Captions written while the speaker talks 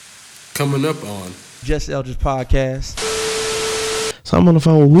Coming up on Just Eldridge Podcast. So I'm on the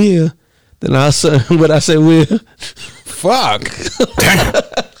phone with Will. Then I say, what I say, Will? fuck.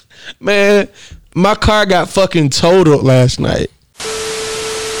 Man, my car got fucking totaled last night.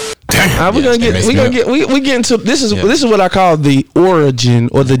 We get into this is what I call the origin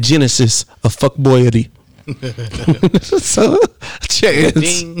or the genesis of fuckboyity. So,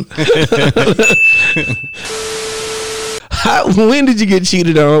 chance. When did you get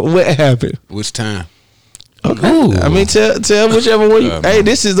cheated on? What happened? Which time? Okay. Ooh. I mean, tell whichever one you. Hey,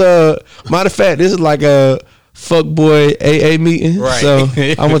 this is matter of fact, this is like a fuckboy AA meeting. Right. So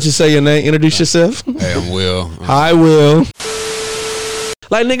I want you to say your name, introduce yourself. Hey, I'm Will. Hi, Will.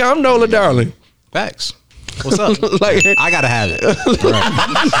 Like, nigga, I'm Nola Darling. Facts. What's up? Like, I gotta have it.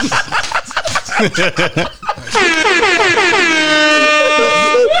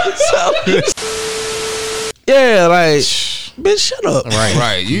 yeah, like, bitch, shut up.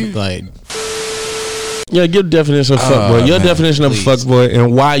 Right. You like, yeah, give the definition of fuckboy. Your definition of fuckboy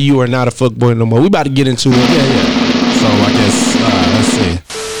and why you are not a fuckboy no more. We about to get into it. Yeah. So I guess let's see.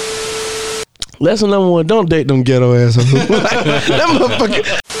 Lesson number 1: don't date them ghetto assholes. That motherfucker.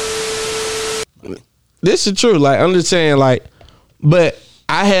 This is true. Like, I'm just saying, like, but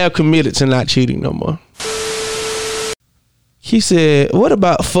I have committed to not cheating no more. He said, "What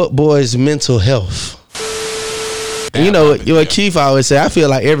about fuckboys' mental health?" And you know what Keith always say? I feel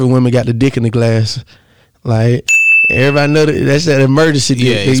like every woman got the dick in the glass. Like, everybody know that's that emergency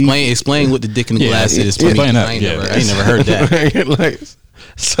dick. Yeah, explain what the dick in the glass is. Explain that. I ain't never heard that. Like,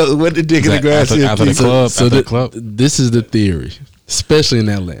 so what the dick in the glass is? After the club. So after the club. This is the theory, especially in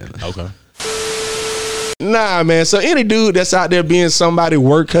Atlanta. Okay. Nah, man. So any dude that's out there being somebody's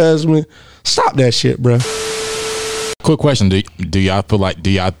work husband, stop that shit, bro. Quick question: Do y'all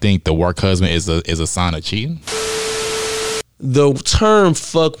think the work husband is a sign of cheating? The term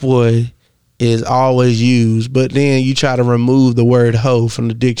fuckboy is always used, but then you try to remove the word hoe from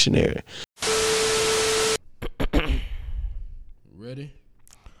the dictionary. Ready?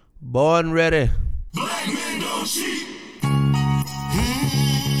 Born ready. Black men don't cheat.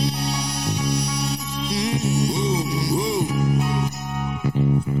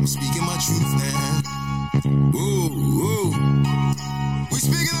 I'm speaking my truth now. We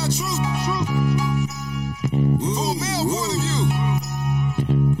speaking our truth. From a male point of view.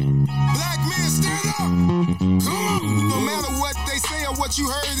 Black men, stand up. Come on. No matter what they say or what you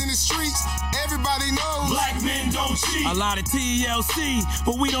heard in the streets, everybody knows black men don't cheat. A lot of TLC,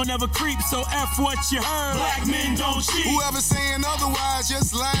 but we don't ever creep, so F what you heard. Black men don't cheat. Whoever saying otherwise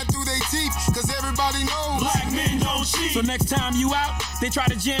just lying through their teeth, cause everybody knows Black men don't cheat. So next time you out, they try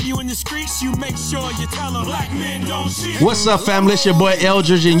to jam you in the streets, you make sure you tell them black men don't cheat. What's up, family? It's your boy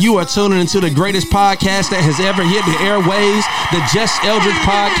Eldridge, and you are tuning into the greatest podcast that has ever hit the airwaves, the Just Eldridge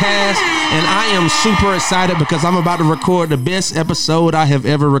Podcast. And I am super excited because I'm about to record the best episode I have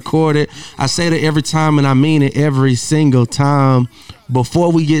ever recorded. I say that every time, and I mean it every single time.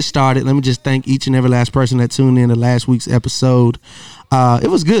 Before we get started, let me just thank each and every last person that tuned in to last week's episode. It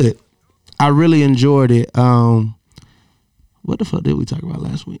was good. I really enjoyed it. What the fuck did we talk about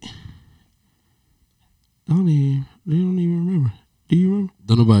last week? They don't even remember. Do you remember?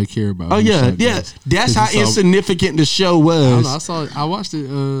 Don't nobody care about. Oh yeah. That's how insignificant the show was. I watched it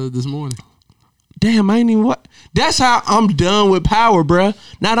this morning. Damn, I ain't even what. That's how I'm done with Power, bruh.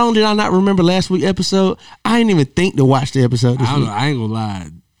 Not only did I not remember last week's episode, I ain't even think to watch the episode this week. I ain't gonna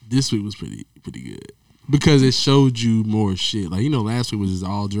lie. This week was pretty good because it showed you more shit. Like, last week was just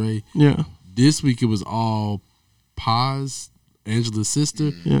all Dre. Yeah. This week it was all Paz, Angela's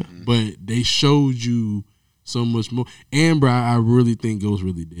sister. Yeah. But they showed you so much more. And bro, I really think Ghost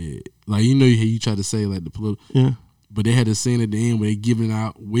really dead. Like, you try to say like the political. Yeah. But they had a scene at the end where they giving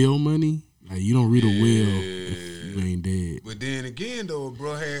out will money. Like, you don't read a will if you ain't dead. But then again, though,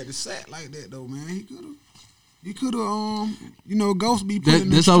 bro had the sack like that, though, man. He could have, Ghost be putting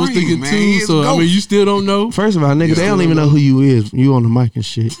That's what I was thinking, man. too. So, Ghost. I mean, you still don't know? First of all, nigga, they don't even know who you is. You on the mic and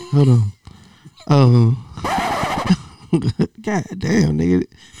shit. Hold on. God damn, nigga.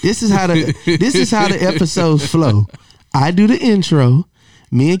 This is how the episodes flow. I do the intro.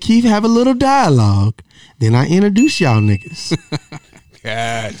 Me and Keith have a little dialogue. Then I introduce y'all niggas.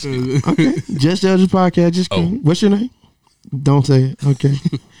 Gotcha. Okay. Just Eldridge Podcast. Just What's your name? Don't say it. Okay.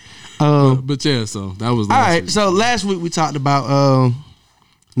 But yeah, so that was last all right. week. So last week we talked about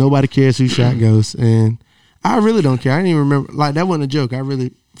nobody cares who shot Ghost, and I really don't care. I didn't even remember. Like, that wasn't a joke. I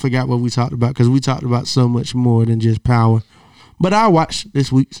really forgot what we talked about because we talked about so much more than just Power. But I'll watch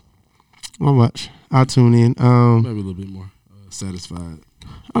this week's. I'll tune in. Maybe a little bit more satisfied.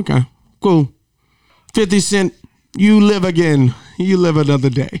 Okay. Cool. 50 Cent. You live again. You live another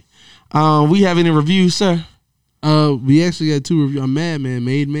day. We have any reviews, sir? We actually got 2 reviews. I'm mad, man.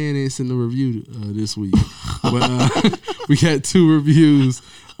 Made Man ain't sent a review this week, but we got 2 reviews.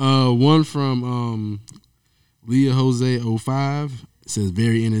 One from Leah Jose 05. It says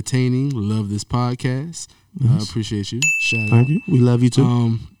very entertaining. Love this podcast. Appreciate you. Shout out. Thank you. We love you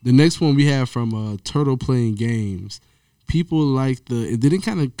too. The next one we have from Turtle Playing Games. People like then it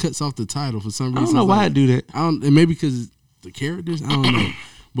kind of cuts off the title for some reason. I don't know why I do that. And maybe because the characters. I don't know.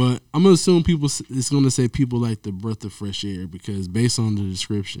 But I'm gonna assume it's gonna say people like the breath of fresh air because based on the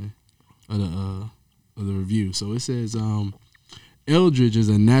description of the review. So it says Eldridge is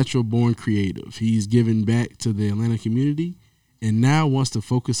a natural born creative. He's given back to the Atlanta community and now wants to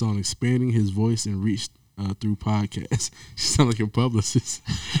focus on expanding his voice and reach through podcasts. You sound like a publicist.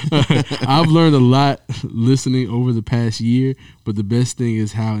 I've learned a lot listening over the past year, but the best thing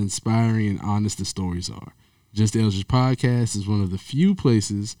is how inspiring and honest the stories are. Just Eldridge Podcast is one of the few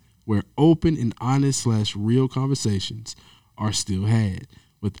places where open and honest / real conversations are still had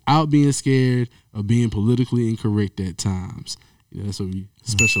without being scared of being politically incorrect at times. That's what we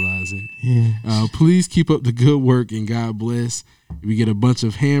specialize in. Yeah. Please keep up the good work and God bless. We get a bunch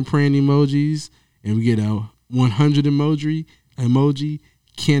of hand praying emojis and we get a 100 emoji.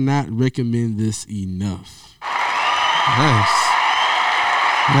 Cannot recommend this enough. Nice.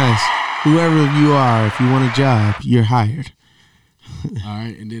 Whoever you are, if you want a job, you're hired. All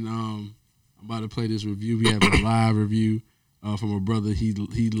right, and then I'm about to play this review. We have a live review from a brother. He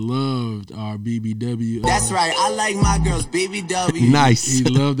loved our BBW. That's right. I like my girls BBW. Nice. He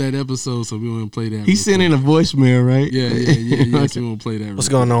loved that episode, so we want to play that. He sent in a voicemail, right? Yeah. So we want to play that. What's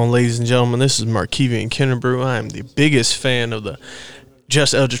going on, ladies and gentlemen? This is Markevian Kinderbrew. I am the biggest fan of the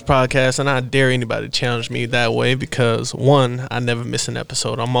Just Eldridge podcast, and I dare anybody to challenge me that way because, one, I never miss an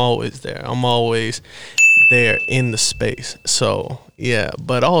episode. I'm always there. I'm always there in the space. So, yeah.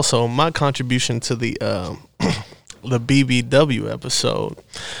 But also, my contribution to the BBW episode,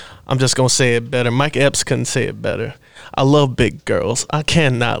 I'm just going to say it better. Mike Epps couldn't say it better. I love big girls. I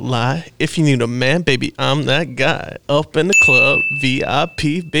cannot lie. If you need a man, baby, I'm that guy. Up in the club,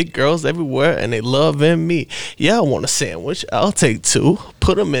 VIP, big girls everywhere, and they loving me. Yeah, I want a sandwich. I'll take 2.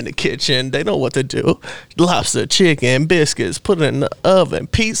 Put them in the kitchen. They know what to do. Lobster, chicken, biscuits. Put it in the oven.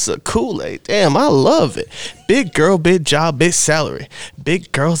 Pizza, Kool-Aid. Damn, I love it. Big girl, big job, big salary.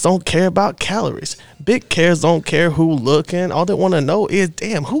 Big girls don't care about calories. Big cares don't care who looking. All they want to know is,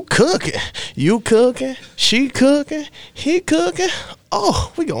 damn, who cooking? You cooking? She cooking? He cooking?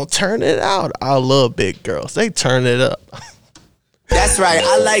 Oh, we gonna turn it out. I love big girls. They turn it up. That's right.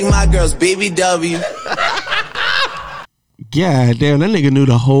 I like my girls BBW. God damn, that nigga knew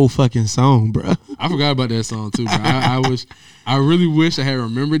the whole fucking song, bro. I forgot about that song too, bro. I really wish I had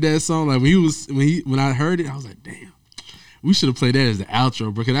remembered that song. Like when I heard it, I was like, damn. We should have played that as the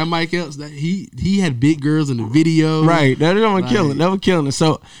outro, bro. Because that Mike Epps, he had big girls in the video. Right. That was killing. That was killing it.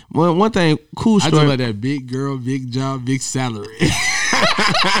 So one thing, cool story. I talk about that big girl, big job, big salary.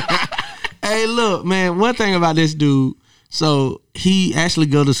 Hey, look, man. One thing about this dude. So he actually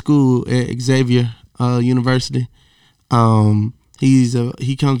go to school at Xavier University.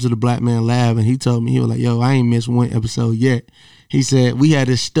 He comes to the Black Man Lab and he told me, he was like, "Yo, I ain't missed one episode yet." He said we had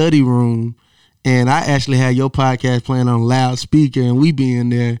this study room. And I actually had your podcast playing on a loudspeaker, and we be in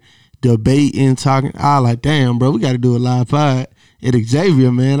there debating, talking. I was like, damn, bro, we got to do a live pod at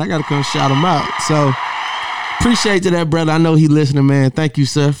Xavier, man. I got to come shout him out. So appreciate to that brother. I know he listening, man. Thank you,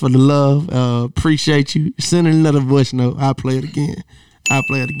 sir, for the love. Appreciate you. Send another voice note. I'll play it again.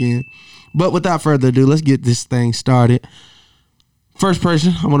 But without further ado, let's get this thing started. First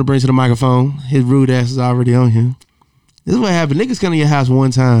person I want to bring to the microphone. His rude ass is already on here. This is what happened. Niggas come to your house one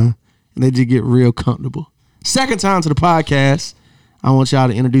time, and they just get real comfortable. Second time to the podcast, I want y'all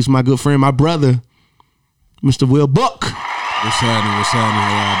to introduce my good friend, my brother, Mr. Will Buck. What's happening?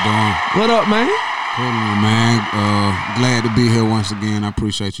 How y'all doing? What up, man? Cool, man. Glad to be here once again. I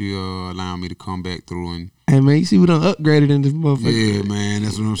appreciate you allowing me to come back through. And hey, man, you see we done upgraded in this motherfucker. Yeah, man,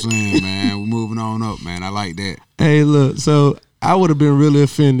 that's what I'm saying, man. We're moving on up, man. I like that. Hey, look, so I would have been really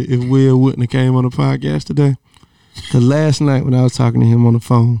offended if Will wouldn't have came on the podcast today. Because last night when I was talking to him on the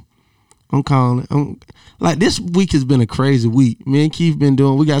phone, like this week has been a crazy week. Me and Keith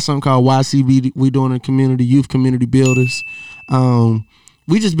we got something called YCB we doing in the community, Youth Community Builders.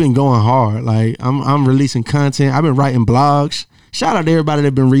 We just been going hard. Like I'm releasing content. I've been writing blogs. Shout out to everybody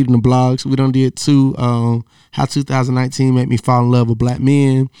that been reading the blogs. We done did 2, How 2019 Made Me Fall in Love with Black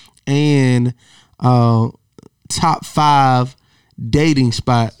Men, and top 5 dating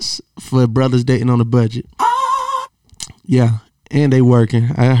spots for brothers dating on a budget. Yeah. And they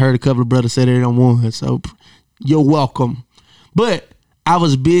working. I heard a couple of brothers say they don't want it, so you're welcome. But I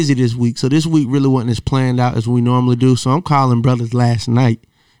was busy this week, so this week really wasn't as planned out as we normally do. So I'm calling brothers last night,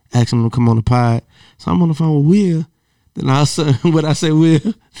 asking them to come on the pod. So I'm on the phone with Will. Then I said, what I say,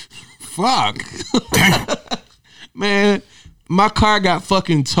 Will? Fuck. Man, my car got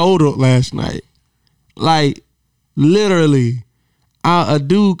fucking totaled last night. Like, literally, a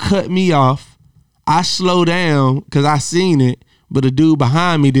dude cut me off. I slowed down because I seen it, but the dude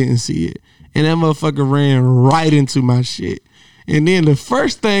behind me didn't see it. And that motherfucker ran right into my shit. And then the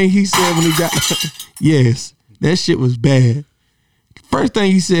first thing he said when he got, yes, that shit was bad. First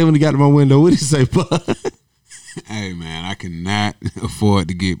thing he said when he got to my window, what did he say, bud? Hey, man, I cannot afford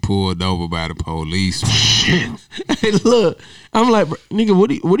to get pulled over by the police. Hey, look, I'm like, nigga,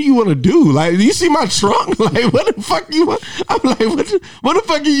 what do you want to do? Like, do you see my trunk? Like, what the fuck you want? I'm like, what the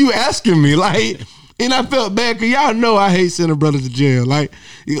fuck are you asking me? Like, and I felt bad because y'all know I hate sending brothers to jail. Like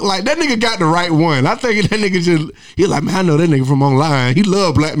that nigga got the right one. I think that nigga just, he like, man, I know that nigga from online. He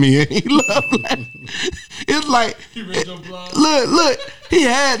love black men. He love black. It's like, look, he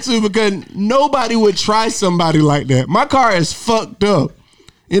had to because nobody would try somebody like that. My car is fucked up.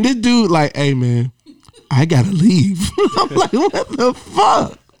 And this dude like, hey, man, I got to leave. I'm like, what the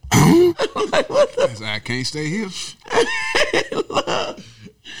fuck? I'm like, what the? I can't stay here.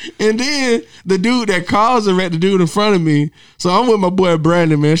 And then the dude that calls her at the dude in front of me. So I'm with my boy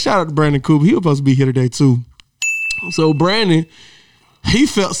Brandon, man. Shout out to Brandon Cooper. He was supposed to be here today too. So Brandon, he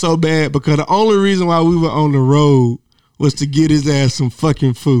felt so bad because the only reason why we were on the road was to get his ass some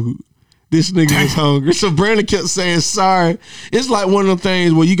fucking food. This nigga was hungry. So Brandon kept saying sorry. It's like one of them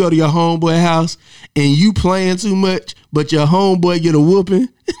things where you go to your homeboy house and you playing too much, but your homeboy get a whooping.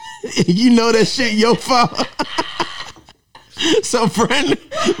 And you know that shit your fault. So Brandon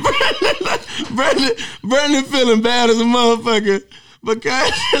feeling bad as a motherfucker because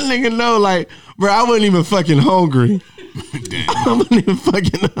that nigga know, like, bro, I wasn't even fucking hungry. Damn. I wasn't even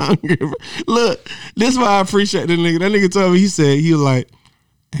fucking hungry. Bro. Look, this is why I appreciate that nigga. That nigga told me, he was like,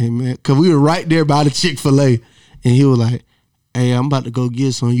 hey, man, because we were right there by the Chick-fil-A. And he was like, hey, I'm about to go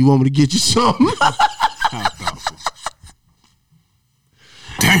get some. You want me to get you some? How thoughtful.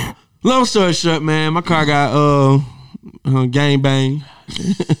 Damn. Long story short, man, my car got gang bang,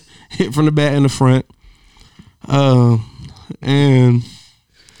 hit from the back and the front, and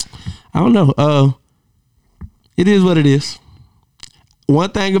I don't know. It is what it is. One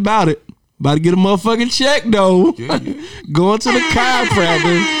thing about it, about to get a motherfucking check though. Yeah. Going to the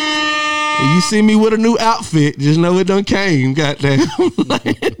chiropractor, and you see me with a new outfit, just know it done came. Goddamn,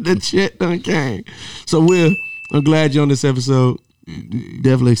 the check done came. So Will, I'm glad you're on this episode.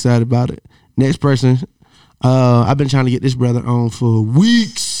 Definitely excited about it. Next person. I've been trying to get this brother on for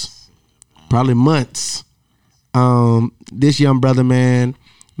weeks, probably months. This young brother, man,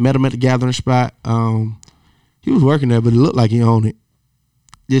 met him at the gathering spot. He was working there, but it looked like he owned it.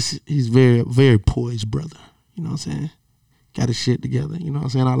 He's very, very poised brother. You know what I'm saying? Got his shit together. You know what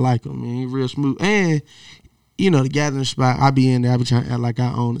I'm saying? I like him, man. He's real smooth. And, you know, the gathering spot, I be in there. I be trying to act like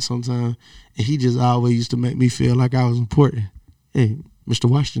I own it sometimes. And he just always used to make me feel like I was important. Hey, Mr.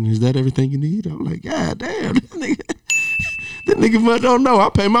 Washington, is that everything you need? I'm like, God damn, that nigga don't know. I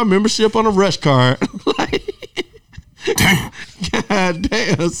pay my membership on a Rush card. Like, God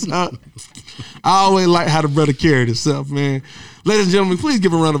damn, son. I always like how the brother carried himself, man. Ladies and gentlemen, please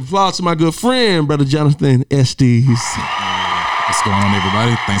give a round of applause to my good friend, Brother Jonathan Estes. What's going on,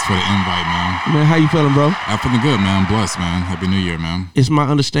 everybody? Thanks for the invite, man. Man, how you feeling, bro? I'm feeling good, man. I'm blessed, man. Happy New Year, man. It's my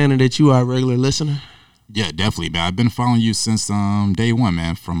understanding that you are a regular listener. Yeah, definitely, man. I've been following you since day one,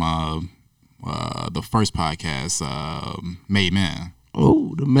 man, from the first podcast, Made Man.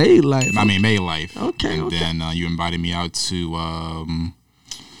 Oh, the Made Life. I mean, Made Life. Okay, and then you invited me out to,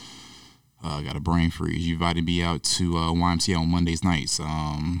 I got a brain freeze. You invited me out to YMCA on Mondays nights.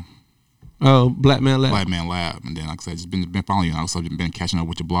 Black Man Lab. Black Man Lab. And then, like I said, just been following you. I've also been catching up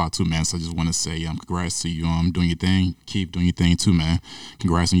with your blog, too, man. So I just want to say congrats to you doing your thing. Keep doing your thing, too, man.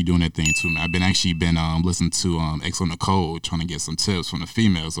 Congrats on you doing that thing, too, man. I've been listening to XO Nicole, trying to get some tips from the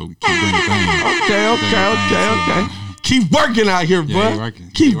females. So keep doing your thing. Okay. Keep working out here, bro. Yeah,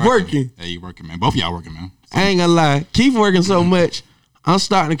 keep working. Yeah, you working, man. Both of y'all working, man. So. I ain't gonna lie. Keep working so much. I'm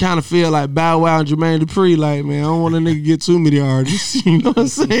starting to kind of feel like Bow Wow and Jermaine Dupri. Like, man, I don't want a nigga get too many artists. You know what I'm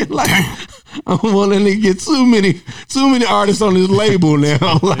saying? Like, I don't want a nigga get too many artists on his label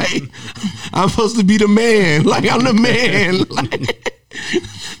now. Like, I'm supposed to be the man. Like, I'm the man.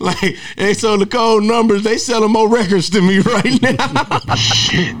 Like, hey, so the cold numbers, they selling more records to me right now.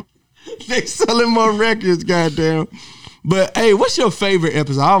 They selling more records, goddamn. But hey, what's your favorite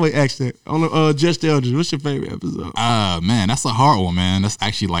episode? I always ask that on the Just Eldridge. What's your favorite episode? Man, that's a hard one, man. That's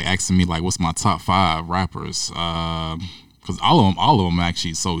actually like asking me like, what's my top 5 rappers? because all of them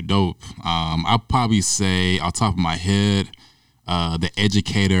actually so dope. I'll probably say off the top of my head, the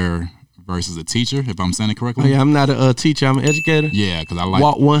educator versus the teacher, if I'm saying it correctly. Oh, yeah, I'm not a teacher. I'm an educator. Yeah, because I like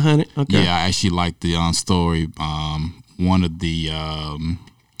Walk 100. Okay. Yeah, I actually like the story. One of the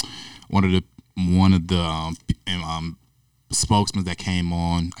spokesmen that came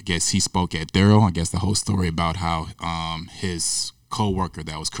on, I guess he spoke at Daryl. I guess the whole story about how his coworker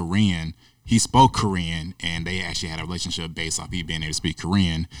that was Korean, he spoke Korean, and they actually had a relationship based off he being able to speak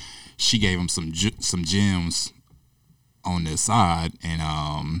Korean. She gave him some gems on this side,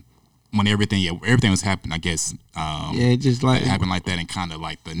 and when everything was happening, I guess just like it happened like that, and kind of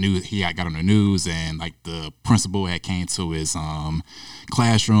like the news, he got on the news, and like the principal had came to his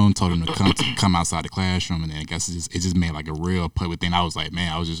classroom, told him to come outside the classroom, and then I guess it just made like a real public thing. I was like,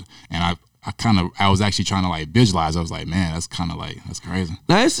 man, I was just, and I was actually trying to like visualize. I was like, man, that's kind of like, that's crazy.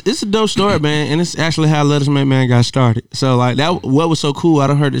 Now it's a dope story, man, and it's actually how Let Us Make Man got started. So like that, what was so cool? I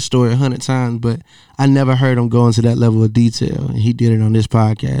done heard this story 100 times, but I never heard him go into that level of detail, and he did it on this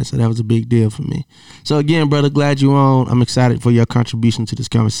podcast. So that was a big deal for me. So again, brother, glad you on. I'm excited for your contribution to this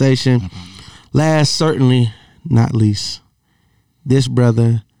conversation. Last, certainly not least, this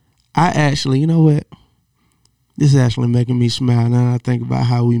brother, I actually, you know what? This is actually making me smile now that I think about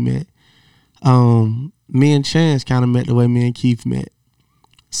how we met. Me and Chance kind of met the way me and Keith met.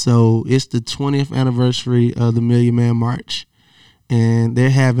 So it's the 20th anniversary of the Million Man March, and they're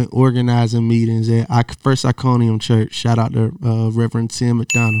having organizing meetings at First Iconium Church. Shout out to Reverend Tim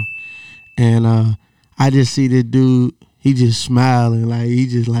McDonald. And I just see this dude, he just smiling, like he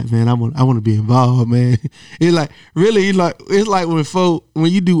just like, man, I want to be involved, man. It's like really, it's like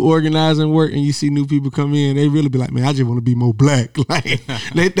when you do organizing work and you see new people come in, they really be like, man, I just want to be more black.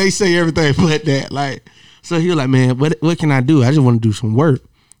 Like they say everything but that. Like, so he was like, man, what can I do? I just want to do some work.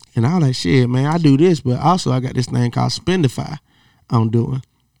 And I was like, shit, man, I do this, but also I got this thing called Spendify I'm doing.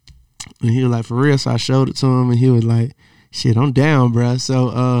 And he was like, for real. So I showed it to him, and he was like, shit, I'm down, bro.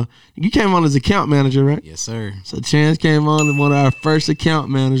 So you came on as account manager, right? Yes, sir. So Chance came on as one of our first account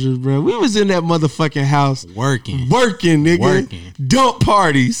managers, bro. We was in that motherfucking house working, nigga. Working. Dump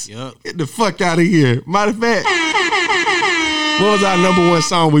parties. Yep. Get the fuck out of here. Matter of fact, what was our number one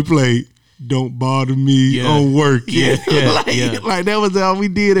song we played? Don't bother me on work. Yeah, like that was all we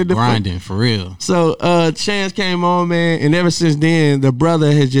did in the grinding for real. So Chance came on, man, and ever since then, the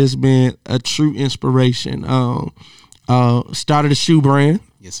brother has just been a true inspiration. Started a shoe brand.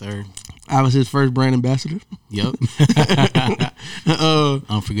 Yes, sir. I was his first brand ambassador. Yep.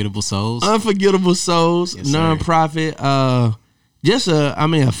 Unforgettable Souls. Unforgettable Souls, yes, nonprofit. A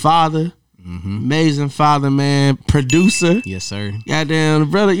father. Mm-hmm. Amazing father, man. Producer. Yes, sir.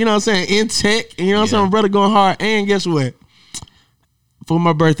 Goddamn, brother, you know what I'm saying? In tech. And you know what I'm saying? Brother going hard. And guess what? For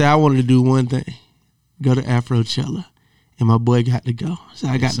my birthday, I wanted to do one thing. Go to Afrochella. And my boy got to go. So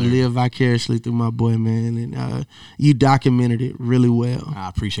I got to live vicariously through my boy, man. And you documented it really well. I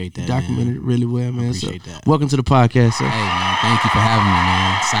appreciate that. You documented it really well, man. I appreciate that. Welcome to the podcast, sir. Hey, man. Thank you for having me,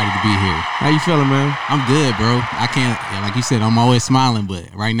 man. Excited to be here. How you feeling, man? I'm good, bro. I can't, like you said, I'm always smiling,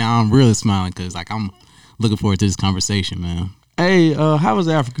 but right now I'm really smiling because, like, I'm looking forward to this conversation, man. Hey, how was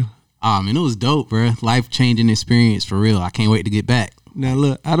Africa? Man, it was dope, bro. Life-changing experience, for real. I can't wait to get back. Now,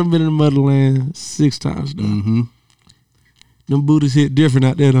 look, I done been in the motherland 6 times now. Mm-hmm. Them booties hit different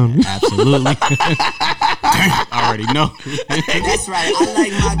out there, don't they? Absolutely. I already know. That's right. I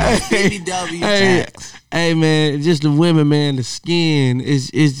like my girl, Baby W. Hey, man, just the women, man, the skin,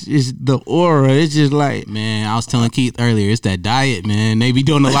 is the aura. It's just like, man, I was telling Keith earlier, it's that diet, man. They be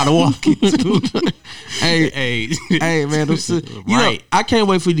doing a lot of walking too. hey, man, right. Know, I can't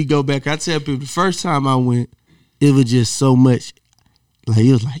wait for you to go back. I tell people, the first time I went, it was just so much. Like,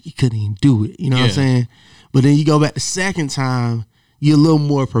 it was like you couldn't even do it. You know what I'm saying? But then you go back the second time, you're a little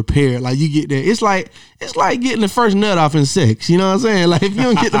more prepared. Like you get there, it's like getting the first nut off in sex. You know what I'm saying? Like if you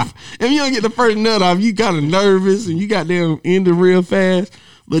don't get the first nut off, you kind of nervous and you got them in the real fast.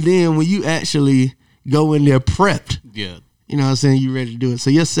 But then when you actually go in there prepped, you know what I'm saying, you ready to do it. So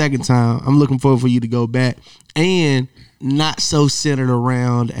your second time, I'm looking forward for you to go back and not so centered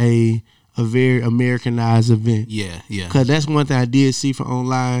around a very Americanized event. Yeah. Because that's one thing I did see from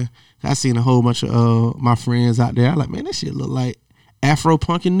online. I seen a whole bunch of my friends out there. I like, man, that shit look like Afro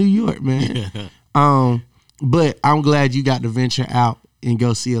punk in New York, man. But I'm glad you got to venture out and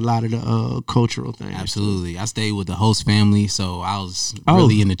go see a lot of the cultural things. Absolutely. I stayed with the host family, so I was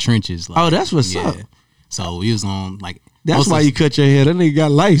really in the trenches. Like, that's what's up. So we was on like. That's why you cut your hair. That nigga got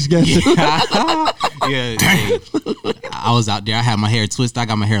lice. Hey, I was out there. I had my hair twisted. I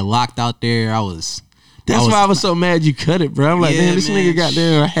got my hair locked out there. I was That's why I was so mad you cut it, bro. I'm like, damn, this nigga got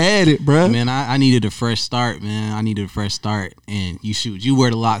there had it, bro. Man, I needed a fresh start, man. I needed a fresh start. And you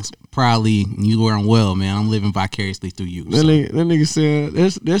wear the locks proudly, and you wear them well, man. I'm living vicariously through you. That nigga said,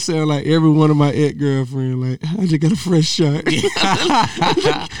 that sound like every one of my ex-girlfriend. Like, I just got a fresh shot.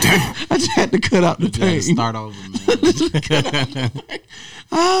 I just had to cut out the paint. Start over, man.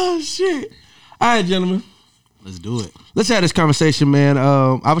 Oh, shit. All right, gentlemen. Let's do it. Let's have this conversation, man.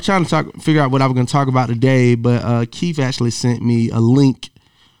 I was trying to figure out what I was going to talk about today, but Keith actually sent me a link.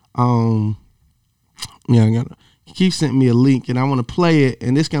 Keith sent me a link, and I want to play it,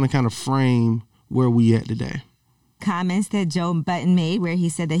 and it's going to kind of frame where we at today. Comments that Joe Budden made where he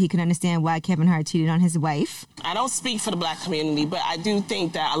said that he could understand why Kevin Hart cheated on his wife. I don't speak for the black community, but I do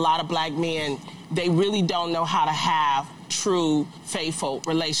think that a lot of black men, they really don't know how to have true, faithful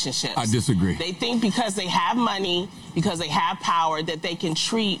relationships. I disagree. They think because they have money, because they have power, that they can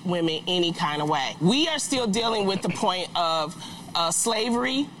treat women any kind of way. We are still dealing with the point of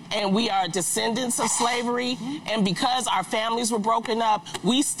slavery, and we are descendants of slavery, and because our families were broken up,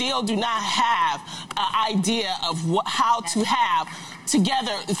 we still do not have an idea of how to have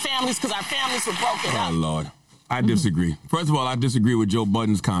together families, because our families were broken up. Oh, Lord. I disagree. First of all, I disagree with Joe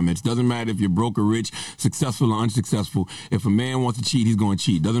Budden's comments. Doesn't matter if you're broke or rich, successful or unsuccessful. If a man wants to cheat, he's going to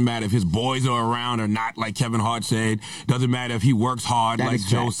cheat. Doesn't matter if his boys are around or not, like Kevin Hart said. Doesn't matter if he works hard, like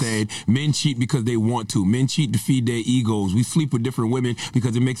Joe said. Men cheat because they want to. Men cheat to feed their egos. We sleep with different women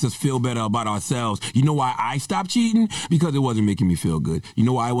because it makes us feel better about ourselves. You know why I stopped cheating? Because it wasn't making me feel good. You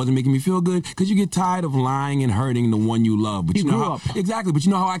know why it wasn't making me feel good? Because you get tired of lying and hurting the one you love. But you know how, exactly. But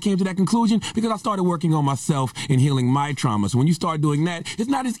you know how I came to that conclusion? Because I started working on myself and healing my trauma. So when you start doing that, it's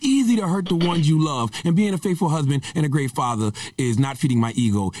not as easy to hurt the ones you love. And being a faithful husband and a great father is not feeding my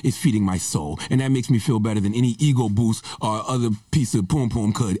ego, it's feeding my soul. And that makes me feel better than any ego boost or other piece of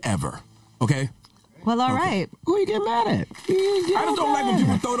poom could ever. Okay? Well, all right. Who you get mad at? I just don't like when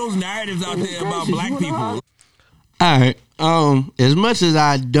people throw those narratives out there about black people. All right. As much as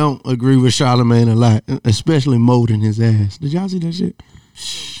I don't agree with Charlamagne a lot, especially molding his ass. Did y'all see that shit?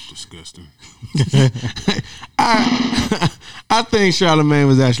 Disgusting. I think Charlamagne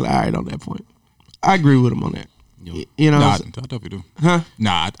was actually all right on that point. I agree with him on that. You know, I definitely do. Huh?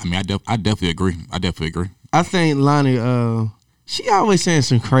 Nah, I mean, I definitely agree. I think Lonnie, she always saying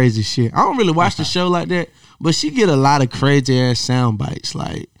some crazy shit. I don't really watch the show like that, but she get a lot of crazy ass sound bites.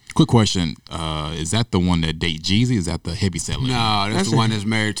 Like, quick question: is that the one that date Jeezy? Is that the heavyset lady? No, that's the one that's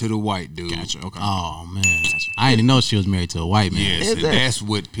married to the white dude. Gotcha. Okay. Oh man, I didn't know she was married to a white man. Yes, that's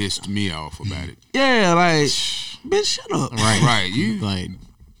what pissed me off about it. Yeah, like, bitch, shut up. Right. You like,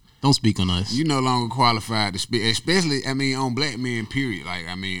 don't speak on us. You no longer qualified to speak, especially, I mean, on black men, period. Like,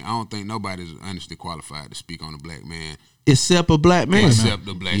 I mean, I don't think nobody's honestly qualified to speak on a black man. Except a black man. Except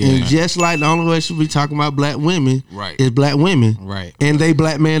a black man. And just like the only way she be talking about black women right. is black women. Right. And they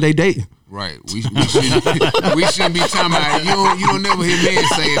black man they dating. Right. We shouldn't be talking about it. You don't never hear men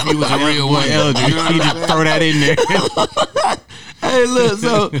say if he was a real one. You just throw that in there. Hey, look,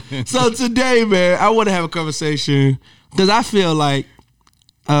 so today, man, I want to have a conversation because I feel like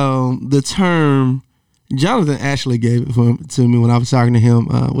the term Jonathan actually gave it to me when I was talking to him.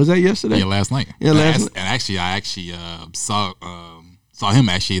 Was that yesterday? Yeah, last night. Yeah, last night. And actually, I saw him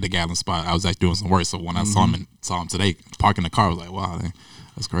actually at the Gatlin spot. I was actually doing some work, so when I saw him today parking the car, I was like, wow,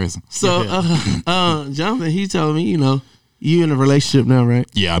 that's crazy. So, Jonathan, he told me, you in a relationship now, right?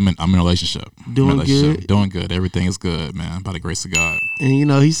 Yeah, I'm in a relationship. Doing good? Doing good. Everything is good, man, by the grace of God.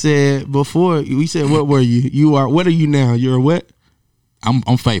 And, he said before, what were you? What are you now? You're a what?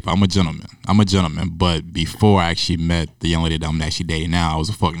 I'm faithful. I'm a gentleman. But before I actually met the young lady that I'm actually dating now, I was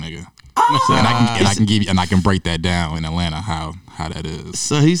a fuck nigga. And I can break that down in Atlanta how that is.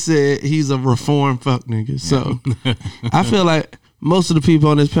 So he said he's a reformed fuck nigga. So I feel like most of the people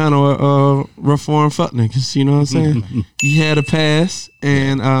on this panel are reformed fuck niggas. You know what I'm saying? You had a past,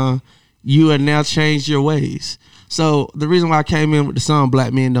 and you have now changed your ways. So the reason why I came in with the song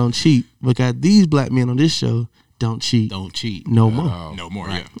 "Black Men Don't Cheat" because these black men on this show don't cheat no more. No more.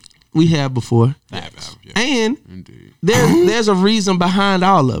 Right. Yeah. We have before. Yeah. And Indeed. there's a reason behind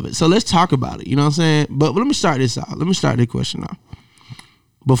all of it. So let's talk about it. You know what I'm saying? But let me start this out. Let me start this question off.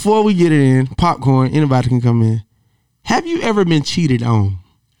 Before we get it in, popcorn, anybody can come in. Have you ever been cheated on?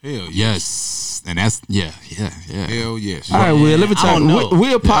 Hell yes. And that's yeah. Hell yes. All right, Will, let me talk.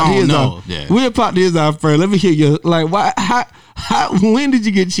 We'll pop his off. Yeah. We'll pop his off first. Let me hear you. Like, why? How? When did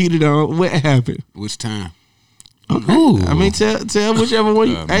you get cheated on? What happened? Which time? Okay. I mean, tell whichever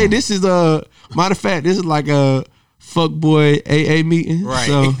one. Hey, this is matter of fact, this is like a fuckboy AA meeting. Right.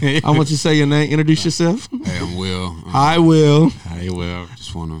 So I want you to say your name, introduce yourself. Hey, I'm Will. I will. Hey, well,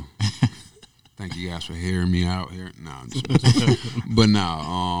 Just want to Thank you guys for hearing me out here. No, I'm just but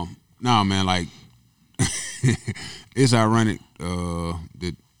no, man, like it's ironic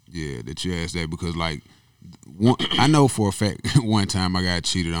that you asked that because like I know for a fact one time I got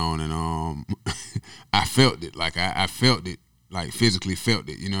cheated on and I felt it. Like I felt it, like physically felt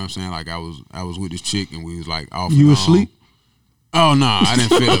it. You know what I'm saying? Like I was with this chick and we was like off. You asleep? Oh no, I didn't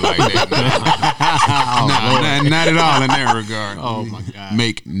feel it like that. No, not at all in that regard. Oh my God!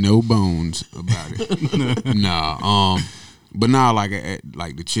 Make no bones about it. No, but now like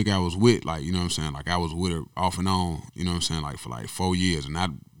the chick I was with, like you know what I'm saying, like I was with her off and on, you know what I'm saying, like for like 4 years, and I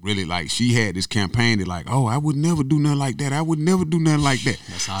really like she had this campaign that like, oh, I would never do nothing like that. I would never do nothing like that.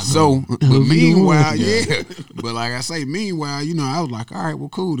 That's how I so, but meanwhile, yeah. But like I say, meanwhile, you know, I was like, all right, well,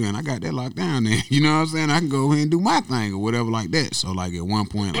 cool then. I got that locked down then. You know what I'm saying? I can go ahead and do my thing or whatever like that. So like at one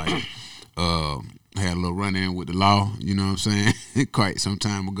point, like I had a little run in with the law. You know what I'm saying? Quite some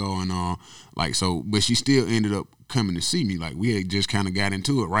time ago, and like so, but she still ended up coming to see me. Like we had just kind of got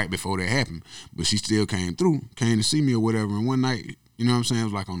into it right before that happened, but she still came to see me or whatever. And one night, you know what I'm saying, it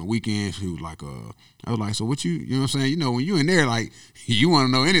was like on the weekend, she was like, I was like, so what you know what I'm saying, you know, when you in there, like, you want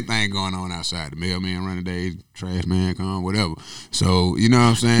to know anything going on outside, the mailman running days, trash man come, whatever. So, you know what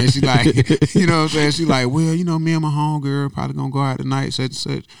I'm saying, she like, you know what I'm saying, she like, well, you know, me and my homegirl probably gonna go out tonight, such and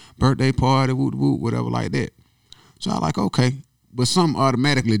such, birthday party, woot woot, whatever like that. So I like, okay, but something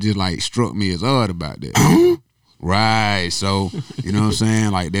automatically just like struck me as odd about that. Right, so, you know what I'm saying,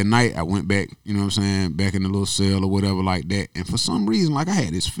 like that night I went back, you know what I'm saying, back in the little cell or whatever like that, and for some reason, like I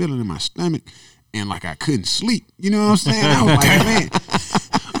had this feeling in my stomach, and like I couldn't sleep, you know what I'm saying, I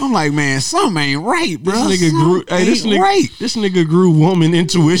was like, man, something ain't right, bro. This nigga grew woman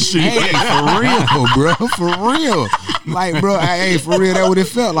intuition. Hey, for real, bro, for real. Like, bro, hey, for real, that's what it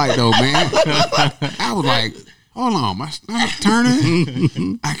felt like though, man. I was like, hold on, my stomach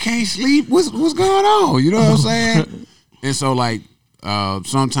turning. I can't sleep. What's going on? You know what I'm saying? And so like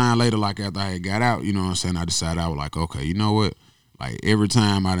sometime later, like after I had got out, you know what I'm saying, I decided I was like, okay, you know what? Like every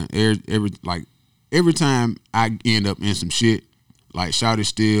time I end up in some shit, like she'll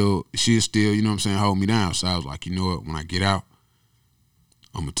still, you know what I'm saying, hold me down. So I was like, you know what, when I get out,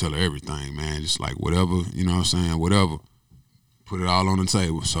 I'm gonna tell her everything, man. Just like whatever, you know what I'm saying, whatever. Put it all on the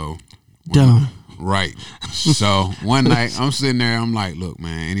table. So Dumb. Right. So one night I'm sitting there, I'm like, look,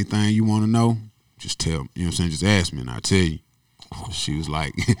 man, anything you want to know, just tell me. You know what I'm saying? Just ask me and I'll tell you. She was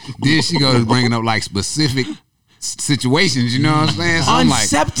like, then she goes bringing up like specific situations, you know what I'm saying? So on I'm like,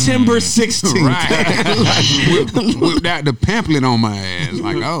 September 16th. Right. Whipped out the pamphlet on my ass.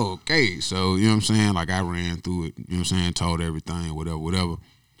 Like, oh, okay. So, you know what I'm saying? Like I ran through it, you know what I'm saying? Told everything, whatever.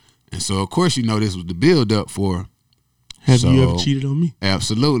 And so, of course, you know, this was the build up for. Have you ever cheated on me?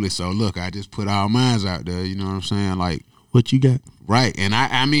 Absolutely. So look, I just put all mines out there, you know what I'm saying? Like, what you got? Right. And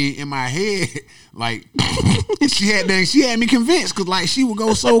I mean, in my head, like she had me convinced because like she would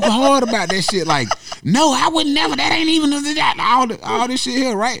go so hard about that shit. Like, no, I would never. That ain't even that. All this shit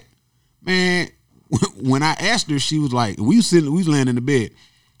here, right? Man, when I asked her, she was like, we was laying in the bed.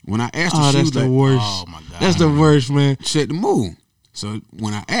 When I asked her, she was like, worst. Oh my God. That's the worst, man. Check the move. So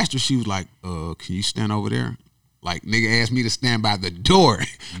when I asked her, she was like, can you stand over there? Like, nigga asked me to stand by the door.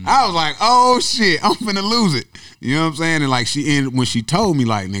 I was like, oh, shit, I'm finna lose it. You know what I'm saying? And, like, when she told me,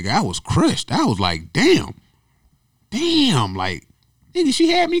 like, nigga, I was crushed. I was like, damn. Like, nigga, she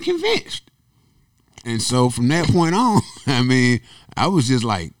had me convinced. And so, from that point on, I mean, I was just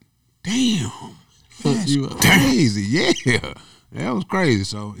like, damn. That's crazy. Yeah. That was crazy.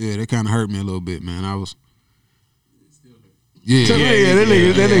 So, yeah, that kind of hurt me a little bit, man. I was... Yeah, that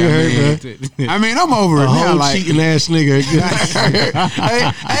nigga hurt, man. I mean, I'm over it now. Like cheating ass nigga. Hey,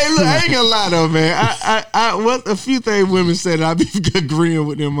 look, I ain't gonna lie though, man. I what a few things women said I be agreeing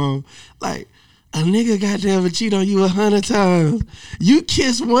with them on. Like, a nigga goddamn cheat on you 100 times. You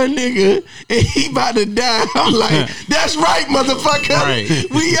kiss one nigga and he about to die. I'm like, that's right, motherfucker. Right.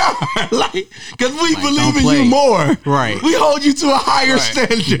 We are like, cause we like, believe in you more. Right. We hold you to a higher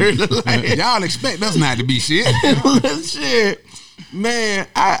standard. Like, y'all expect us not to be shit. Shit, man.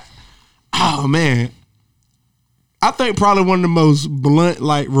 I think probably one of the most blunt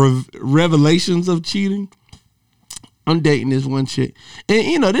like revelations of cheating. I'm dating this one chick, and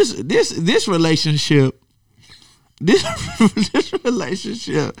you know this relationship, this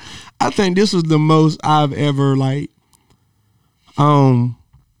relationship. I think this was the most I've ever like. I don't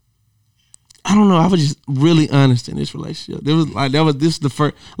know. I was just really honest in this relationship. This is the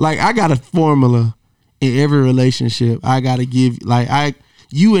first. Like, I got a formula in every relationship. I got to give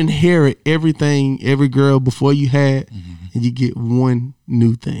you inherit everything every girl before you had, and you get one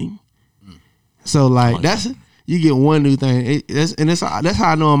new thing. So like You get one new thing. That's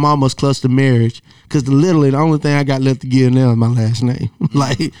how I know I'm almost close to marriage. Because literally the only thing I got left to give now is my last name.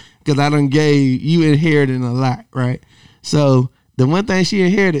 Like, because I done gave, you inherited a lot, right? So the one thing she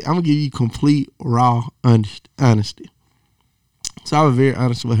inherited, I'm going to give you complete raw honesty. So I was very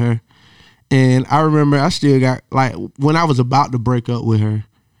honest with her. And I remember I still got, like, when I was about to break up with her,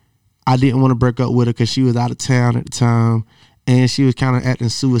 I didn't want to break up with her because she was out of town at the time. And she was kind of acting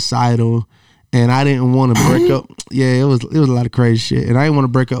suicidal. And I didn't want to break up. Yeah, it was a lot of crazy shit. And I didn't want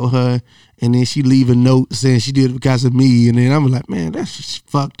to break up with her. And then she leave a note saying she did it because of me. And then I'm like, man, that's just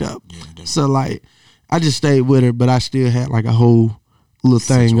fucked up. Yeah, so, like, I just stayed with her, but I still had, like, a whole little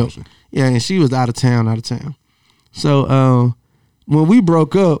thing up. Yeah, and she was out of town. So, when we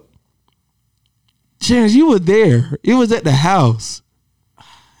broke up, Chance, you were there. It was at the house.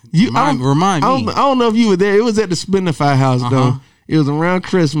 Remind me. I don't know if you were there. It was at the Spendify house, though. It was around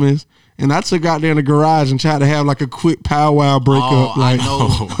Christmas. And I took out there in the garage and tried to have like a quick powwow breakup. Like,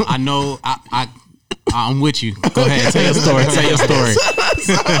 I know. I'm with you. Go ahead, tell your story.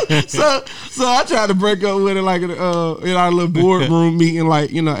 So I tried to break up with it like in our little boardroom meeting. Like,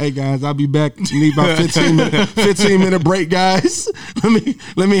 hey guys, I'll be back. Need about 15 minute break, guys.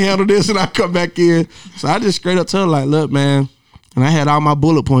 Let me handle this, and I come back in. So I just straight up told her like, look, man, and I had all my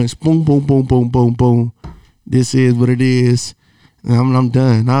bullet points. Boom, boom, boom, boom, boom, boom. This is what it is. And I'm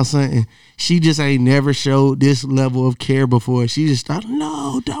done. I was saying, she just ain't never showed this level of care before. She just started,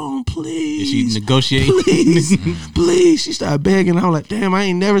 no, don't, please. She negotiate. Please. She started begging. I was like, damn, I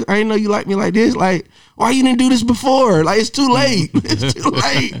ain't know you like me like this. Like, why you didn't do this before? Like, it's too late. It's too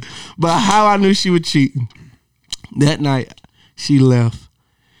late. But how I knew she was cheating. That night, she left.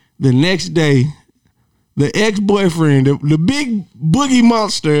 The next day, the ex-boyfriend, the big boogie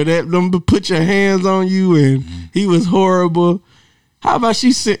monster that put your hands on you and he was horrible. How about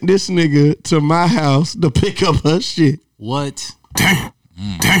she sent this nigga to my house to pick up her shit? What? Damn.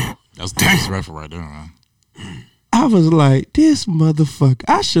 That's disrespectful right there, man. I was like, this motherfucker.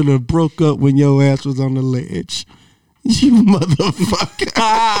 I should have broke up when your ass was on the ledge. You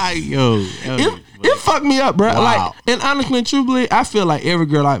motherfucker. Yo. It fucked me up, bro. Wow. Like, and honestly and truthfully, I feel like every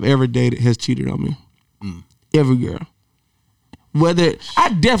girl I've ever dated has cheated on me. Every girl. Whether I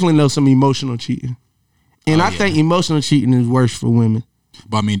definitely know some emotional cheating. And I think emotional cheating is worse for women.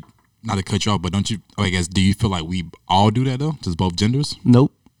 But I mean, not to cut you off, but don't you, I guess, do you feel like we all do that though? Just both genders?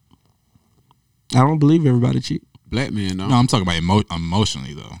 Nope. I don't believe everybody cheat. Black men, no. No, I'm talking about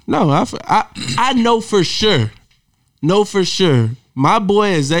emotionally though. No, I know for sure. Know for sure. My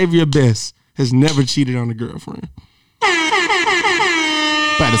boy Xavier Best has never cheated on a girlfriend. But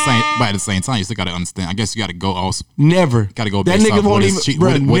at the same time, you still gotta understand. I guess you gotta go also. Never. Gotta go That based nigga off won't what even. is cheating.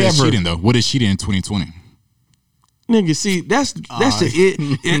 Bruh, What is never. cheating though? What is cheating in 2020? Nigga, see, that's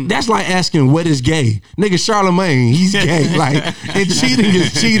that's like asking what is gay. Nigga, Charlemagne, he's gay. Like, and cheating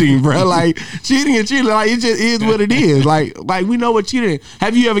is cheating, bro. Like, cheating is cheating. Like, it just is what it is. Like we know what cheating is.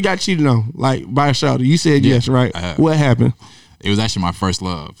 Have you ever got cheated on? Like, by a shouter? You said yes, right? What happened? It was actually my first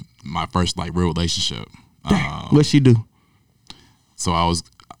love, my first like real relationship. What'd she do? So I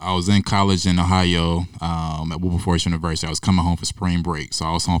was in college in Ohio at Wilberforce University. I was coming home for spring break, so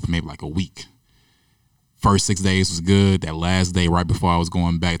I was home for maybe like a week. First 6 days was good. That last day, right before I was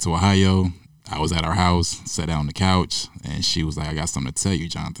going back to Ohio, I was at our house, sat down on the couch, and she was like, I got something to tell you,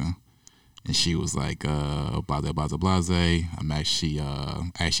 Jonathan. And she was like, blase. I'm actually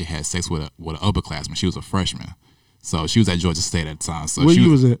had sex with an upperclassman. She was a freshman. So she was at Georgia State at the time. So Where you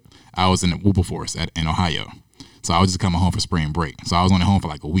was at? I was in Wilberforce in Ohio. So I was just coming home for spring break. So I was only home for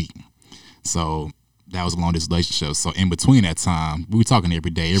like a week. So that was a long distance relationship. So in between that time, we were talking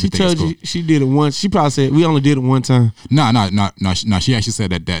every day. She told you she did it once. She probably said we only did it one time. No. She actually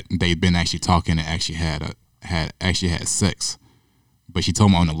said that they've been actually talking and actually had sex. But she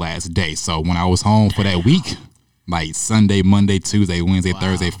told me on the last day. So when I was home for that week, like Sunday, Monday, Tuesday, Wednesday,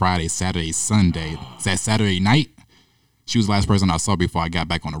 Thursday, Friday, Saturday, Sunday, that Saturday night, she was the last person I saw before I got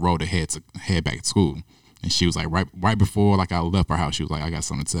back on the road to head back to school. And she was like, right before like I left her house, she was like, I got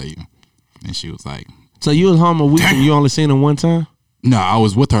something to tell you. And she was like, so you was home a week and you only seen her one time? No, I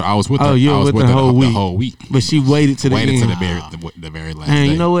was with her. Oh, you were with her the whole week. But she waited to the end. The very last day.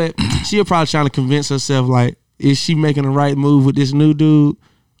 And you know what? She was probably trying to convince herself, like, is she making the right move with this new dude?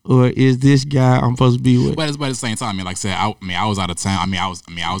 Or is this guy I'm supposed to be with? But at the same time, I mean, like I said, I was out of town. I was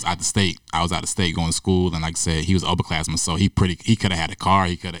out of state. I was out of state going to school, and like I said, he was an upperclassman, so he could have had a car.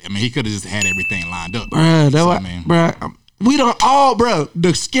 He could have just had everything lined up. We don't all, bro.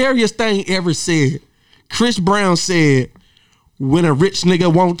 The scariest thing ever said. Chris Brown said, "When a rich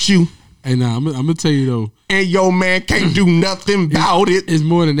nigga wants you." Hey, now I'm gonna tell you though, and your man can't do nothing about it. It's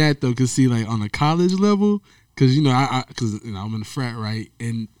more than that though, cause see, like on a college level. Cause I'm in the frat, right,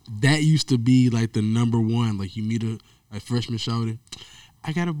 and that used to be like the number one. Like you meet a freshman shouting,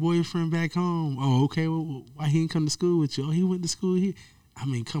 I got a boyfriend back home. Oh, okay. Well, why he didn't come to school with you? Oh, he went to school here. I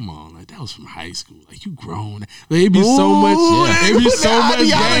mean, come on, like that was from high school. Like you grown. Like, it'd be so much. It'd be so much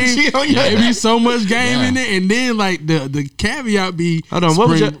game. It'd be so much game in it, and then like the caveat be. Hold on,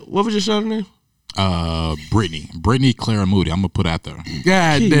 what was your shouting name? Brittany Clara Moody. I'm gonna put out there.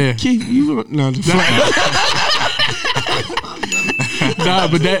 God damn. Nah,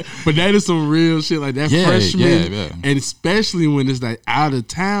 but that is some real shit like that freshman, and especially when it's like out of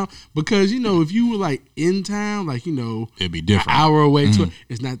town. Because if you were like in town, like it'd be different. An hour away to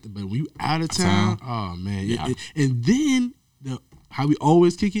it's not. But when you out of town, oh man, and then how we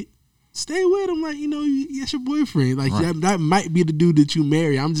always kick it. Stay with him, like that's your boyfriend. Like that might be the dude that you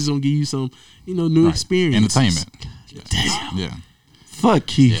marry. I'm just gonna give you some, new experience, entertainment. Damn. Yeah. Fuck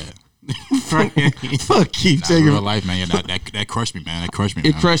Keith. Fuck Keith. Nah, real life, man. Yeah, that crushed me, man. That crushed me.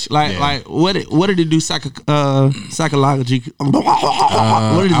 It crushed. Like what did it do psychologically?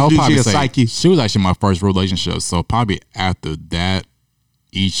 What did it do to your psyche? She was actually my first relationship, so probably after that,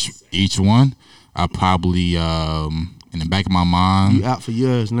 each one, I probably in the back of my mind. You out for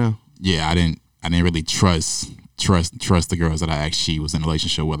years now. Yeah, I didn't really trust the girls that I actually was in a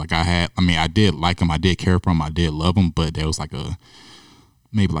relationship with. Like I did like them, I did care for them, I did love them, but there was like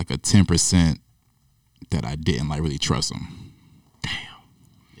maybe like a 10% that I didn't like really trust them.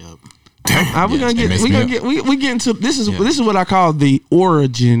 Yep. We get into this is what I call the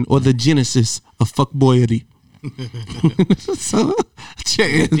origin or the genesis of fuckboyity. So,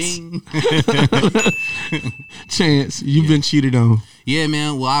 Chance, you've been cheated on. Yeah,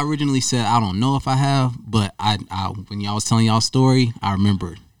 man. Well, I originally said I don't know if I have, but I when y'all was telling y'all story, I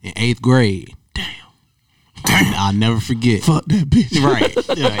remember in 8th grade. Damn. I'll never forget. Fuck that bitch. Right.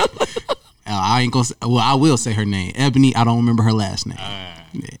 I ain't gonna say, well, I will say her name. Ebony, I don't remember her last name.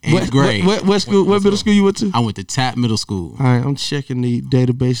 8th grade. What school? What middle school you went to? I went to Tapp Middle School. All right, I'm checking the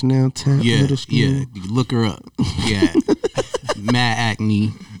database now. Tapp Middle School. Yeah, you look her up. Yeah. Mad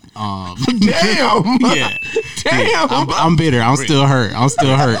acne. Damn. Yeah. Damn. I'm bitter. I'm still hurt. Hey,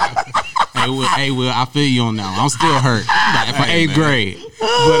 Will, I feel you on that one. I'm still hurt. For 8th grade.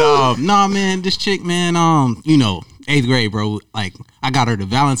 But nah, man, this chick, man, 8th grade, bro. Like, I got her the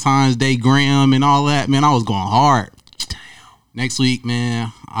Valentine's Day gram and all that. Man, I was going hard. Damn. Next week,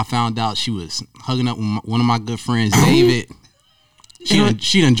 man, I found out she was hugging up with one of my good friends, David.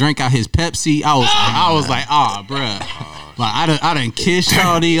 She done drank out his Pepsi. I was like, bruh. Like I done kissed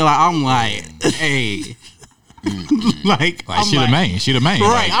Shawty. Like I'm like, hey. like she the main.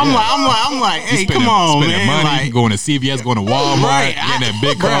 Right. Like, I'm like, hey, come on, man. Money, like, going to CVS, going to Walmart, right. getting that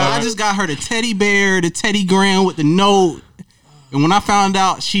big car. I just got her the teddy bear, the Teddy Graham with the note. And when I found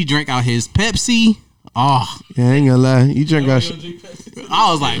out she drank out his Pepsi, yeah, I ain't gonna lie. You drink out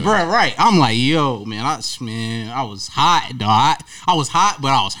I was like, bro, right. I'm like, yo, man, I was hot, dog. I was hot, but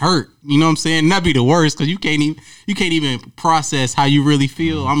I was hurt. You know what I'm saying? That'd be the worst because you can't even process how you really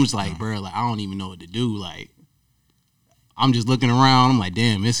feel. I'm just like, bro, like I don't even know what to do. Like, I'm just looking around. I'm like,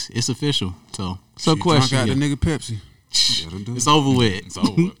 damn, it's official. So question. Got the nigga Pepsi. It's over with.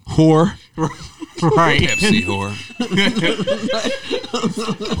 Whore. Right. Pepsi whore.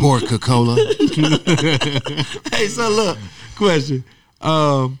 Whore Coca-Cola. Hey, so look, question.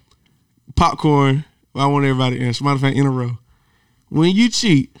 Popcorn. I want everybody to answer. Matter of fact, in a row. When you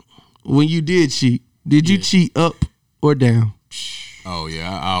did cheat, did you cheat up or down? Oh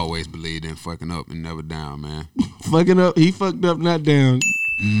yeah, I always believed in fucking up and never down, man. Fucking up, he fucked up, not down.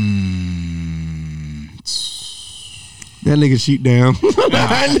 That nigga cheat down.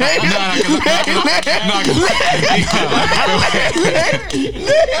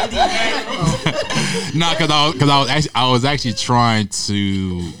 No, because I was actually trying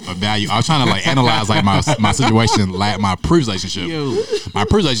to evaluate. I was trying to like analyze like my situation, like my previous relationship. My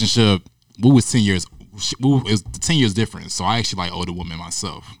previous relationship, we was 10 years. It was 10 years difference. So I actually like older women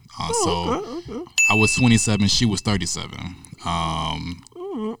myself. Okay. I was 27. She was 37.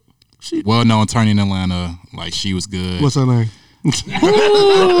 Well known attorney in Atlanta. Like she was good. What's her name? Right.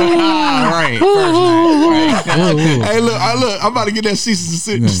 Hey, look! I'm about to get that cease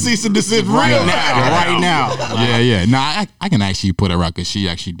and desist right now. Yeah. Nah, I can actually put her out because she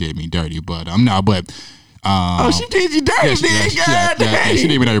actually did me dirty. But she did you dirty, she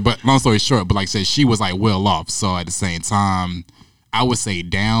did me dirty. But long story short, but like I said, she was like well off. So at the same time, I would say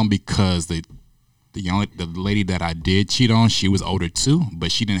down because the lady that I did cheat on, she was older too,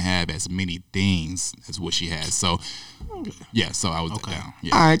 but she didn't have as many things as what she had. So yeah, so I was down.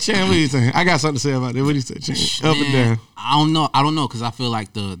 Yeah. All right, Chan, what do you think? I got something to say about it. What do you say, Chan? Up and down? I don't know because I feel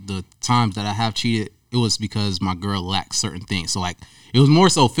like the times that I have cheated, it was because my girl lacked certain things. So like it was more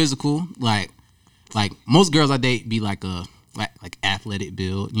so physical. Like most girls I date be like a like athletic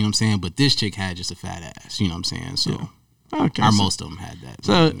build. You know what I'm saying? But this chick had just a fat ass. You know what I'm saying? So Okay, or so- most of them had that.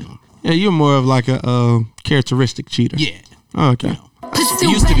 So you know. yeah, you're more of like a characteristic cheater. Yeah. Okay. It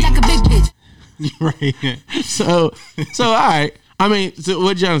used to be like a big bitch. right. So all right. I mean, so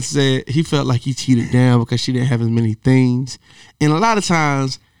what Jonathan said, he felt like he cheated down because she didn't have as many things. And a lot of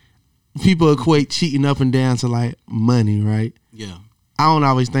times, people equate cheating up and down to like money, right? Yeah. I don't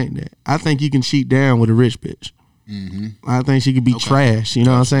always think that. I think you can cheat down with a rich bitch. I think she could be trash. You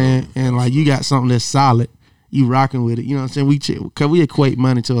know what I'm saying? And like you got something that's solid, you rocking with it. You know what I'm saying? Because we equate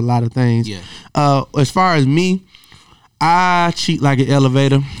money to a lot of things. Yeah. As far as me, I cheat like an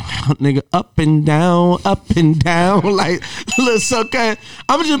elevator, nigga, up and down, like, look, so okay.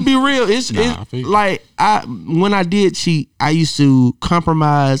 I'm just be real. It's like when I did cheat, I used to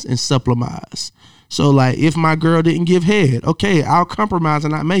compromise and supplementize. So like, if my girl didn't give head, okay, I'll compromise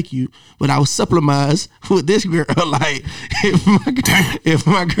and not make you, but I will supplementize with this girl. Like, if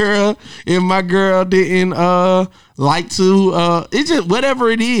my girl didn't like to, it's just whatever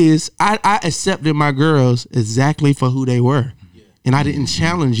it is. I accepted my girls exactly for who they were, and I didn't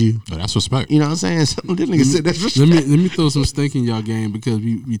challenge you. Oh, that's respect. You know what I'm saying? So this nigga said that's respect. Let me throw some stink in y'all game because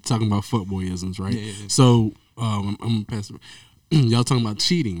we talking about fuckboyisms, right? Yeah. So I'm gonna pass it. Y'all talking about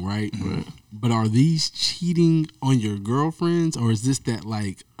cheating, right? But are these cheating on your girlfriends, or is this that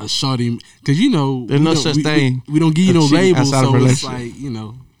like a shawty? Because you know, there's no such thing. We don't give you no labels, so it's relationship. like, you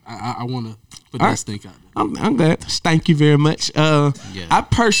know, I want to put that stink out there. I'm glad. Thank you very much. I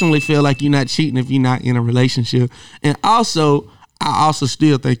personally feel like you're not cheating if you're not in a relationship, and also I also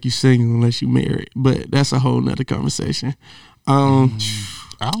still think you're single unless you're married. But that's a whole nother conversation. I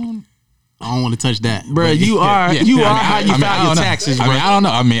don't want to touch that, bro. You are how you file your taxes, bro. I mean, I don't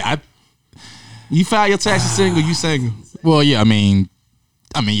know. I mean, you file your taxes single. You single. Well, yeah. I mean,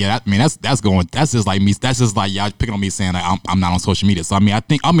 that's just like me. That's just like y'all picking on me saying like I'm not on social media. So I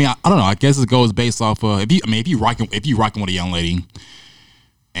don't know. I guess it goes based off of if you rocking with a young lady,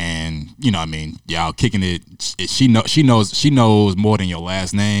 and you know, I mean, y'all kicking it. She knows more than your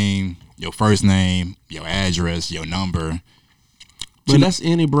last name, your first name, your address, your number. But that's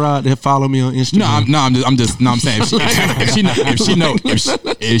any broad that follow me on Instagram. I'm saying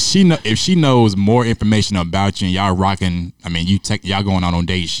if she knows more information about you and y'all rocking, I mean, y'all going out on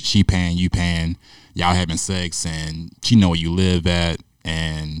dates, she paying, you paying, y'all having sex, and she know where you live at,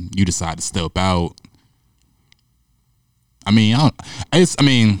 and you decide to step out. It's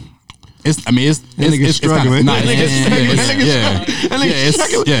struggling.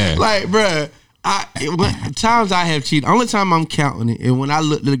 Yeah. Like, bruh. Times I have cheated. Only time I'm counting it, and when I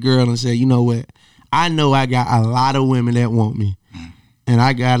looked at a girl and said, you know what, I know I got a lot of women that want me, and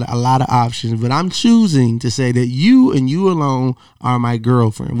I got a lot of options, but I'm choosing to say that you and you alone are my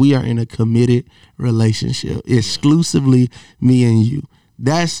girlfriend. We are in a committed relationship, exclusively me and you.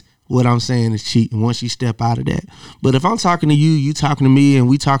 That's what I'm saying is cheating once you step out of that. But if I'm talking to you, you talking to me, and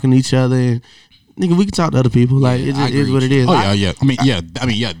we talking to each other, and nigga, we can talk to other people. Like, it just is what it is. Oh, yeah.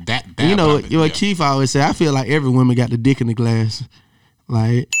 That. You know what Keith always say, I feel like every woman got the dick in the glass.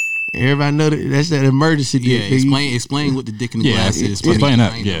 Like, everybody know that's that emergency dick. Yeah, explain what the dick in the glass is. Explain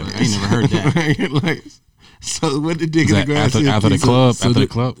that. I ain't never heard that. Like, so what the dick in the glass is. After the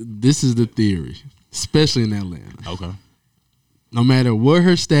club? This is the theory, especially in Atlanta. Okay. No matter what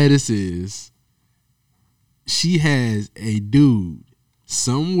her status is, she has a dude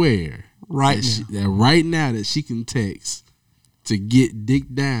somewhere right now that she can text to get dick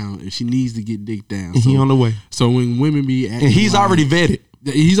down if she needs to get dick down. And he on the way. So when women be acting, and he's already vetted.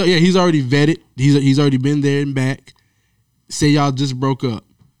 He's already vetted. He's already been there and back. Say y'all just broke up,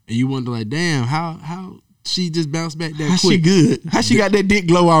 and you wonder like, damn, how she just bounced back that How quick? she good? How she got that dick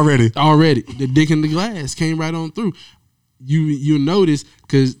glow already? Already, the dick in the glass came right on through. You notice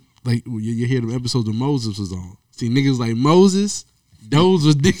because like you hear the episodes of Moses was on. See niggas like Moses. Those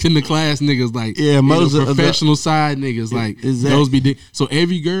was dick in the class niggas, like Moses, professional side niggas, like those be dick. So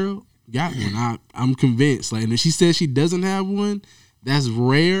every girl got one. I'm convinced. Like, and if she says she doesn't have one, that's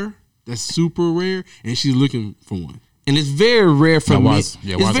rare. That's super rare, and she's looking for one. And it's very rare for men. It's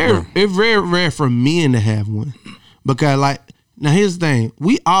very rare for men to have one, because like now here's the thing: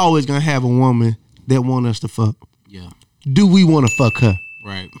 we always gonna have a woman that want us to fuck. Yeah. Do we want to fuck her?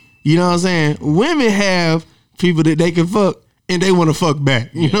 Right. You know what I'm saying? Women have people that they can fuck. and they want to fuck back.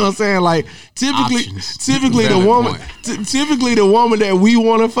 You know what I'm saying? Like typically the woman that we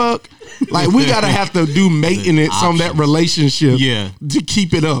want to fuck, like we gotta have to do maintenance on that relationship, to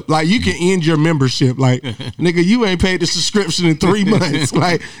keep it up. Like you can end your membership, like nigga, you ain't paid the subscription in 3 months.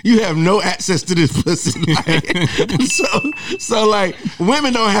 Like you have no access to this pussy. Like, so like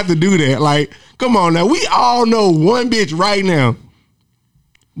women don't have to do that. Like, come on now, we all know one bitch right now.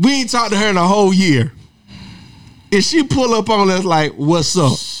 We ain't talked to her in a whole year. If she pull up on us like, what's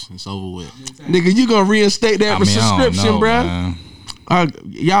up? It's over with. Nigga, you gonna reinstate that subscription, bro?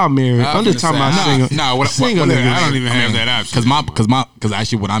 Y'all married. I'm just talking about single. Single niggas. I don't even have that option. Because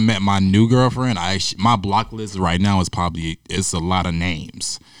actually when I met my new girlfriend, my block list right now it's a lot of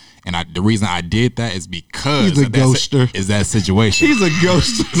names. And the reason I did that is because he's a ghoster. Is that situation? He's a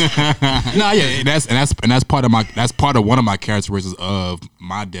ghoster. that's part of one of my characteristics of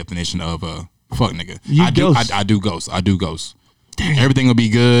my definition of a fuck nigga. I do ghost. Damn. Everything will be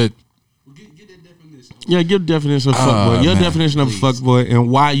good. Yeah, give the definition of fuckboy. Your definition of a fuckboy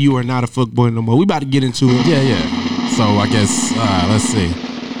and why you are not a fuckboy no more. We about to get into it. Yeah. So I guess let's see.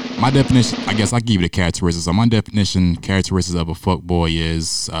 My definition, I guess I'll give you the characteristics. So my characteristics of a fuckboy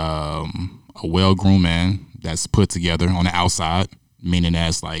is a well-groomed man that's put together on the outside, meaning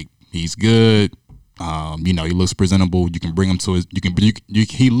that's like he's good. He looks presentable. You can bring him to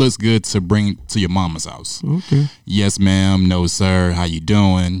he looks good to bring to your mama's house. Okay. Yes, ma'am. No, sir. How you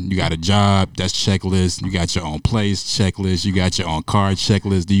doing? You got a job? That's checklist. You got your own place checklist. You got your own car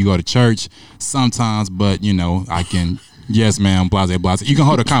checklist. Do you go to church? Sometimes, but I can. Yes, ma'am. Blase, blase. You can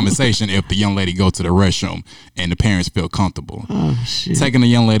hold a conversation if the young lady go to the restroom and the parents feel comfortable. Oh shit. Taking the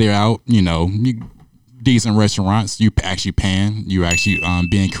young lady out, decent restaurants. You actually paying. You actually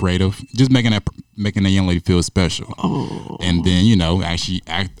being creative. Just making the young lady feel special. Oh. And then actually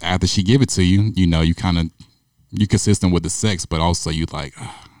after she give it to you, you kind of you consistent with the sex, but also you like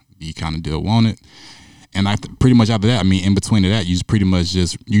you kind of still want it. And pretty much after that, in between that, you just pretty much you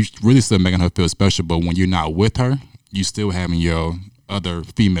really still making her feel special. But when you're not with her, you still having your other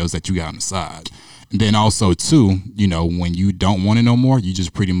females that you got on the side. And then also too, when you don't want it no more, you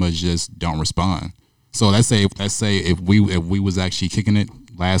just pretty much just don't respond. So let's say if we was actually kicking it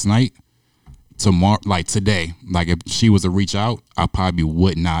last night, tomorrow, like today, like if she was to reach out, I probably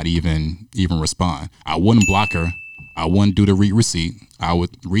would not even respond. I wouldn't block her. I wouldn't do the read receipt. I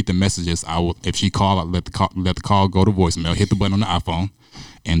would read the messages. If she called, I'd let the call go to voicemail. Hit the button on the iPhone.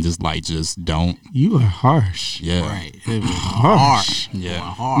 And just don't. You are harsh. Yeah. Right. Harsh. Yeah.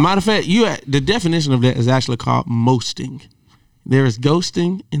 Harsh. Matter of fact, the definition of that is actually called mosting. There is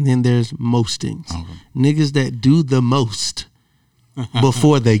ghosting and then there's mostings. Okay. Niggas that do the most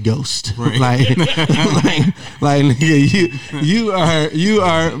before they ghost. Right. like nigga, you are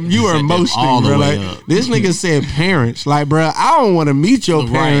mosting, bro. Like this nigga said parents. Like, bro, I don't want to meet your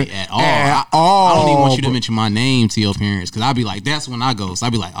parents at all. At I all. don't even want you to mention my name to your parents because I'd be like, that's when I ghost.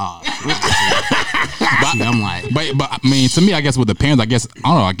 I'd be like, I'm like, but to me, I guess with the parents, I guess I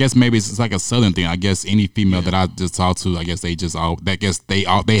don't know. I guess maybe it's like a Southern thing. I guess any female that I just talked to, I guess they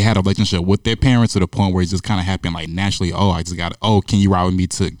had a relationship with their parents to the point where it just kind of happened like naturally. Can you ride with me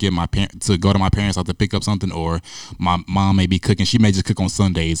to get to go to my parents' house to pick up something, or my mom may be cooking. She may just cook on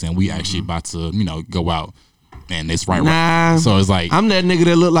Sundays, and we actually about to go out, and it's right. So it's like I'm that nigga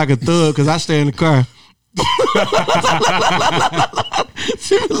that look like a thug because I stay in the car.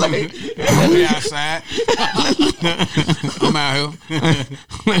 She be like, be outside. I'm out here.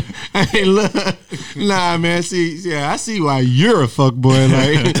 Hey, look. Nah, man. I see why you're a fuckboy.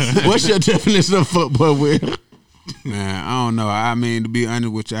 Like, what's your definition of fuckboy with? Man, I don't know. To be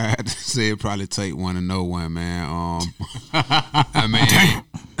honest with you, I had to say it probably take one to know one, man. I'm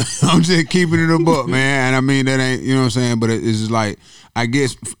just keeping it a buck, man. And that ain't, you know what I'm saying? But it's just like, I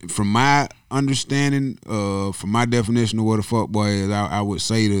guess from my understanding, from my definition of what a fuckboy is, I would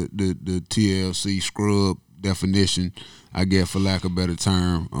say the TLC scrub definition, I guess, for lack of a better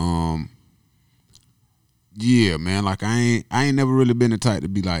term. Yeah, man. Like I ain't never really been the type to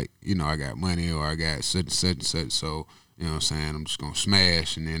be like, I got money or I got such and such and such. So, you know what I'm saying? I'm just gonna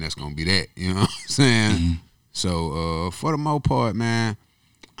smash and then that's gonna be that. You know what I'm saying? Mm-hmm. So, for the most part, man,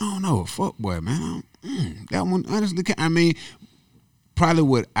 I don't know, a fuckboy, man. That one honestly, probably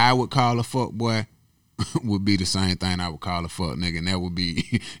what I would call a fuckboy would be the same thing I would call a fuck nigga, and that would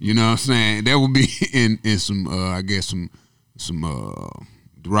be, you know what I'm saying? That would be in some, I guess some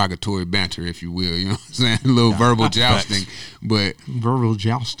derogatory banter, if you will, you know what I'm saying? A little verbal jousting, but verbal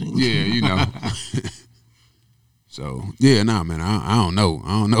jousting. Yeah, So yeah, nah, man, I don't know.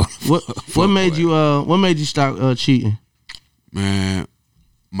 What made you stop cheating? Man,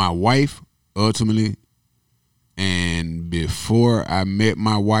 my wife ultimately, And before I met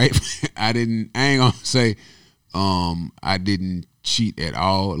my wife, I ain't gonna say I didn't cheat at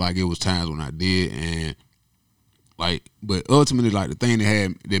all. Like, it was times when I did, and like, but ultimately, like, the thing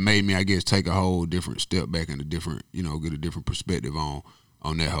that made me, I guess, take a whole different step back and get a different perspective on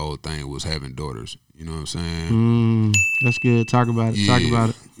that whole thing was having daughters. You know what I'm saying? That's good. Talk about it. Yeah, Talk about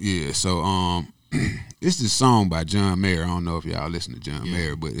it. Yeah. So it's this song by John Mayer. I don't know if y'all listen to John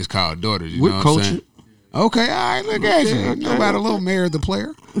Mayer, but it's called Daughters. You We're know what I'm cultured. saying? Okay, all right, look at you. You know about a little Mayer the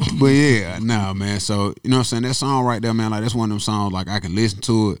player. But yeah, no, man. So, you know what I'm saying? That song right there, man, like, that's one of them songs, like, I can listen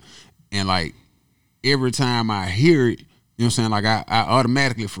to it, and like, every time I hear it, you know what I'm saying? Like, I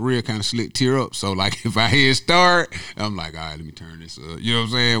automatically, for real, kind of slick tear up. So, like, if I hear it start, I'm like, all right, let me turn this up. You know what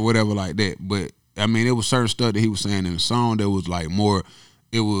I'm saying? Whatever like that. But, I mean, it was certain stuff that he was saying in the song that was, like, more,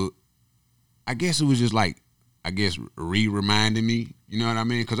 I guess it was just, like, reminding me. You know what I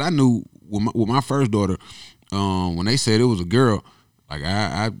mean? Because I knew with my first daughter, when they said it was a girl, like,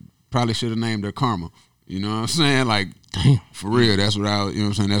 I probably should have named her Karma. You know what I'm saying? Like, damn. For real, that's what you know what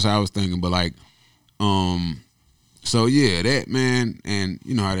I'm saying? That's how I was thinking. But, like, so yeah, that, man, and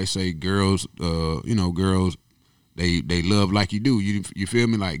you know how they say girls, girls, they love like you do. You feel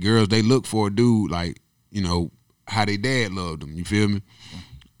me? Like, girls, they look for a dude like, you know, how they dad loved them. You feel me?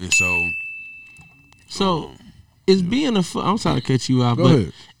 And so is being a I'm sorry to cut you out, Go but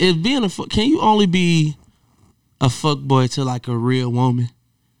ahead. is being can you only be a fuck boy to like a real woman?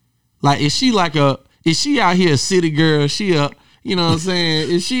 Like, is she out here a city girl? She a, you know what I'm saying?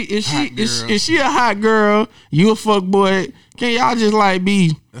 Is she a hot girl? You a fuck boy? Can y'all just like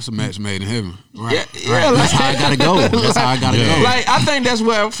be? That's a match made in heaven. Right. Right. That's how I gotta go. That's how I gotta go. Like, I think that's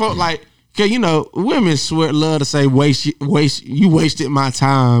where folk like, cause you know, women love to say you wasted my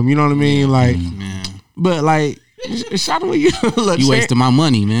time. You know what I mean? Like, man. But like, shout out you. Look, You wasted my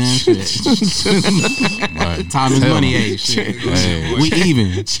money, man. Shit. Time is money, age. Shit. Hey. We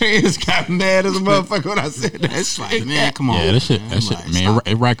even. Chance got mad as a motherfucker when I said that shit. Like, man, come on. Yeah, that shit, man,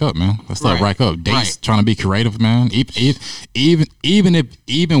 it rack up, man. That stuff rack up. Dates trying to be creative, man.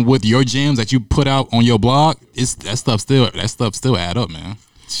 Even with your gems that you put out on your blog, that stuff still add up, man.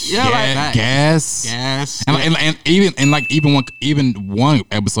 Yeah, like gas, and even one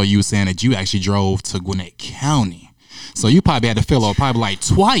episode you were saying that you actually drove to Gwinnett County, so you probably had to fill up probably like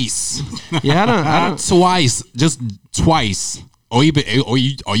twice. Yeah, I don't. just twice, or you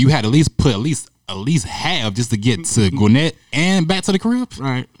had at least half just to get to Gwinnett and back to the crib.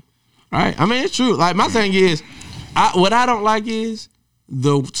 Right. I mean, it's true. Like, my thing is, what I don't like is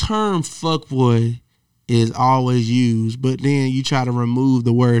the term fuckboy is always used, but then you try to remove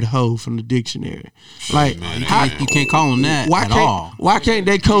the word hoe from the dictionary. Like, you can't call them that at all. Why can't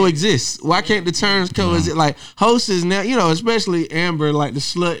they coexist? Why can't the terms coexist? Like, host is now, you know, especially Amber, like the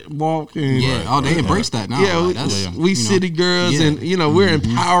slut walk and they embrace that now. Yeah, like, we city girls, and you know, we're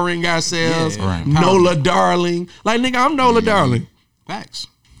empowering ourselves. Yeah, Nola Darling, like, nigga, I'm Nola Darling. Facts.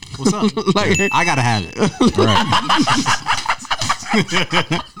 What's up? Like, I gotta have it. Right.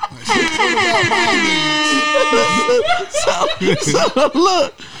 so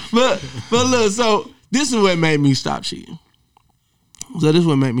look, but look, so this is what made me stop cheating.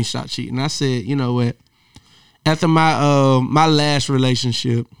 I said, you know what? After my last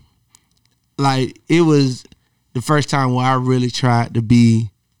relationship, like, it was the first time where I really tried to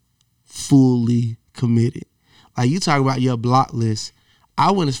be fully committed. Like, you talk about your block list,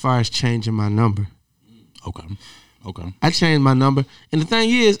 I went as far as changing my number. Okay. I changed my number. And the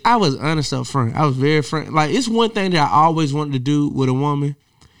thing is, I was honest up front. I was very frank. Like, it's one thing that I always wanted to do with a woman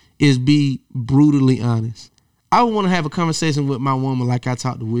is be brutally honest. I want to have a conversation with my woman like I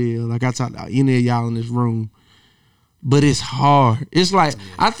talk to Will, like I talk to any of y'all in this room. But it's hard. It's like,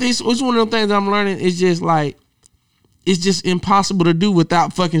 I think it's one of them things that I'm learning. It's just like, it's just impossible to do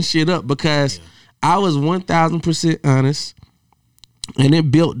without fucking shit up, because I was 1,000% honest, and it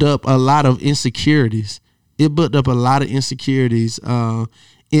built up a lot of insecurities. It built up a lot of insecurities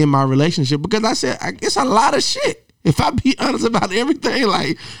in my relationship, because I said, it's a lot of shit. If I be honest about everything,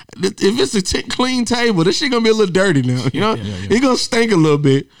 like, if it's a clean table, this shit gonna be a little dirty now, you know? It's gonna stink a little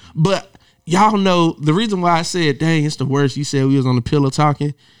bit. But y'all know, the reason why I said, dang, it's the worst, you said we was on the pillow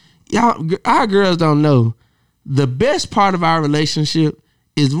talking. Y'all, our girls don't know. The best part of our relationship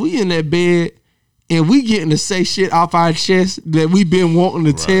is we in that bed and we getting to say shit off our chest that we've been wanting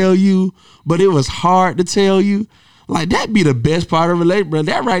to tell you, but it was hard to tell you. Like, that be the best part of a relationship, bro.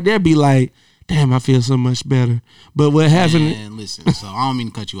 That right there be like, damn, I feel so much better. But what happened? Man, listen, so I don't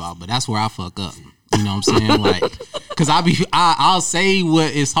mean to cut you off, but that's where I fuck up. You know what I'm saying? Like, cause I'll say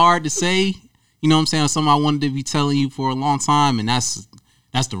what is hard to say. You know what I'm saying? Something I wanted to be telling you for a long time, and that's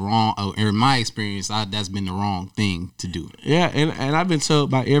that's the wrong. Or in my experience, that's been the wrong thing to do. Yeah, and I've been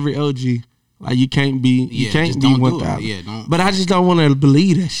told by every OG, like you can't be just be don't do 1,000. it. Yeah, don't. But I just don't want to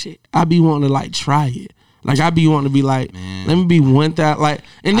believe that shit. I be wanting to like try it. Like I be wanting to be like, let me be 1,000. Like,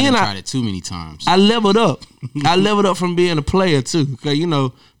 and then tried it too many times. I leveled up. I leveled up from being a player too. Cause you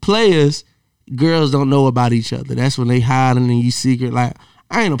know, players, girls don't know about each other. That's when they hiding and you secret. Like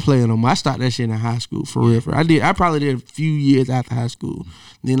I ain't a player no more. I started that shit in high school for real. I probably did a few years after high school.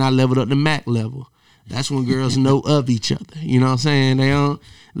 Then I leveled up to MAC level. That's when girls know of each other. You know what I'm saying? They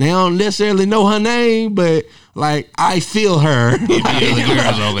don't necessarily know her name, but like I feel her. The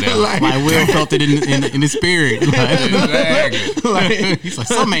girls over there. Like Will felt it in the spirit. Like, he's like,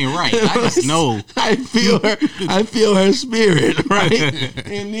 something ain't right. I just know. I feel her spirit, right?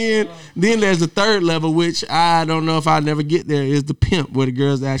 And then there's the third level, which I don't know if I'll never get there, is the pimp, where the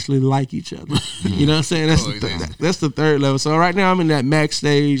girls actually like each other. You know what I'm saying? That's the third level. So right now I'm in that max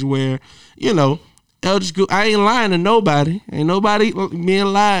stage where, you know, I ain't lying to nobody. Ain't nobody being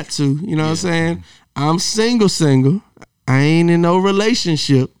lied to. You know what I'm saying? I'm single. I ain't in no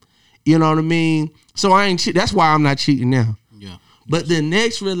relationship. You know what I mean? So I ain't that's why I'm not cheating now. Yeah. But the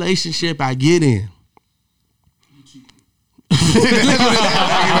next relationship I get in,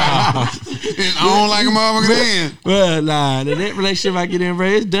 I don't like a motherfucker then. Well, nah, the next relationship I get in, bro,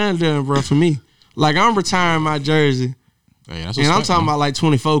 it's done, bro, for me. Like I'm retiring my jersey. Hey, and I'm talking about like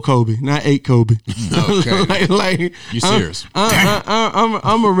 24 Kobe, not 8 Kobe. Okay. like you serious?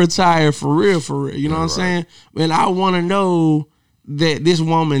 I'm a retire for real. You know what I'm saying? And I want to know that this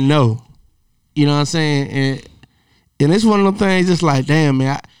woman know. You know what I'm saying? And it's one of them things. It's like, damn,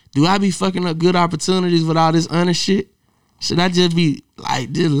 man, do I be fucking up good opportunities with all this honest shit? Should I just be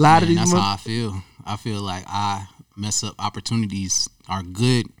like, just lie to these? That's how I feel. I feel like I mess up opportunities or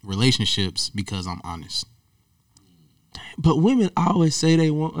good relationships because I'm honest. But women always say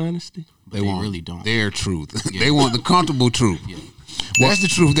they want honesty. They really don't. Their truth. They want the comfortable truth. Yeah. That's the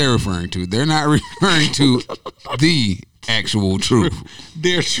truth they're referring to. They're not referring to the actual truth.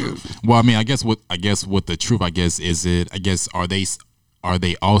 Their truth. Well, I mean, I guess what the truth, is it? I guess are they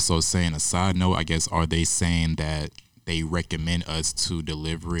also saying a side note? I guess are they saying that they recommend us to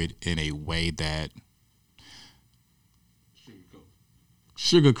deliver it in a way that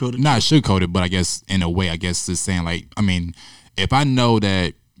sugarcoated. Not sugarcoated, but I guess in a way, I guess it's saying like, I mean, if I know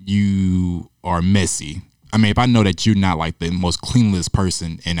that you are messy, I mean, if I know that you're not like the most cleanest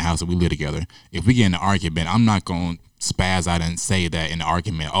person in the house that we live together, if we get in an argument, I'm not going to spaz out and say that in the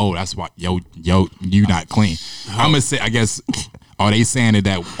argument, oh, that's why, yo, you not clean. I'm going to say, I guess, are they saying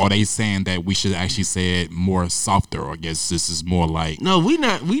that we should actually say it more softer? Or I guess this is more like, no, we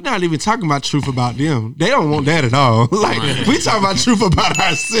not even talking about truth about them. They don't want that at all. Like we talking about truth about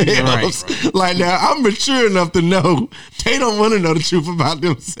ourselves. Right. Like now, I'm mature enough to know they don't want to know the truth about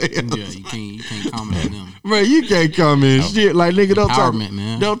themselves. Yeah, you can't comment on them. Right, you can't comment shit. Like nigga,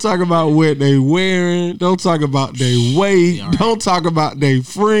 don't talk about what they wearing. Don't talk about their weight. Yeah, right. Don't talk about their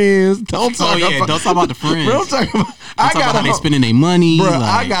friends. Don't talk about the friends. Don't talk about. I got how they spending their money. Bro, like,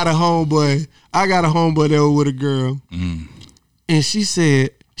 I got a homeboy that was with a girl, and she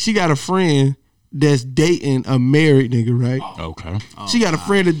said she got a friend that's dating a married nigga, right? Okay. She got a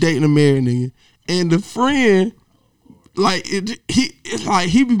friend that's dating a married nigga, and the friend, he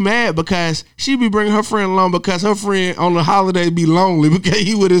be mad because she be bringing her friend along because her friend on the holiday be lonely because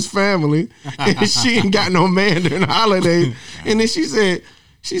he with his family, and she ain't got no man during the holiday. And then she said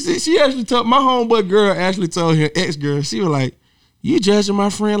she actually told my homeboy girl actually told her ex-girl, she was like, you judging my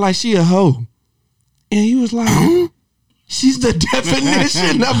friend like she a hoe. And he was like, she's the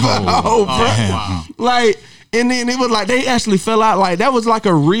definition of a hoe, bro. Wow. Like, and then it was like they actually fell out. Like that was like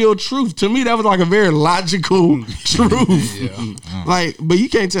a real truth. To me, that was like a very logical truth. Yeah. Like, but you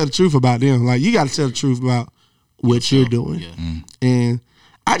can't tell the truth about them. Like you gotta tell the truth about what you're doing. Yeah. And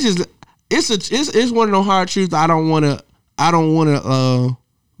I just it's one of those hard truths I don't wanna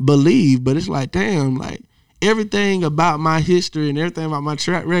believe, but it's like, damn, like everything about my history and everything about my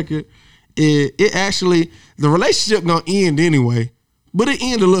track record, it actually, the relationship gonna end anyway, but it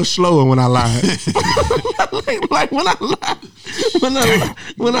ended a little slower when I lied. like when I lied. Let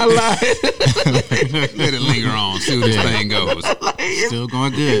it linger on, see where this thing goes. Still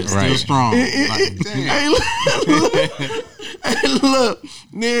going good, still strong. Look,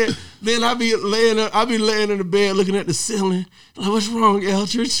 then I be laying in the bed looking at the ceiling. Like, what's wrong,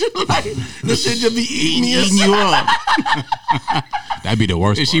 Eldridge? Like, this shit just be eating you up. That'd be the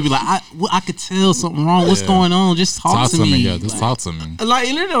worst. And she'd be like, I could tell something wrong. What's going on? Just talk to me. Yeah, just talk to me. Like,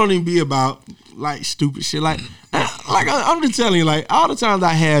 and it don't even be about like stupid shit. Like I'm just telling you, like all the times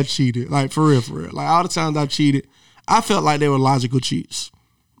I have cheated, like for real. Like all the times I've cheated, I felt like they were logical cheats.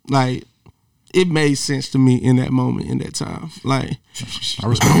 Like, it made sense to me in that moment, in that time. Like, I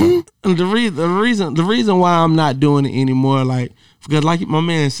respect that. and the reason why I'm not doing it anymore, like, because like my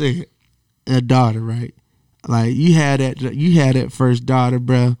man said, a daughter, right? Like, you had that first daughter,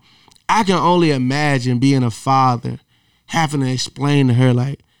 bro. I can only imagine being a father, having to explain to her,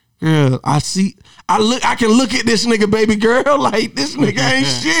 like, girl, I can look at this nigga, baby girl, like, this nigga ain't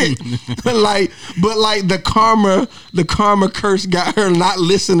shit. but the karma curse got her not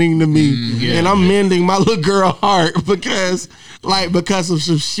listening to me, and I'm mending my little girl heart because of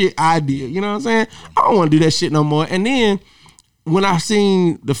some shit I did. You know what I'm saying? I don't want to do that shit no more. And then when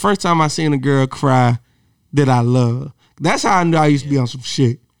the first time I seen a girl cry that I love, that's how I knew I used to be on some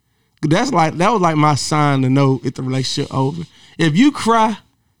shit. That was like my sign to know if the relationship over. If you cry,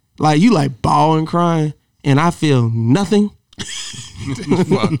 like you like bawling crying, and I feel nothing. This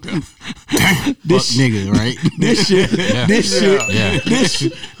nigga, right? This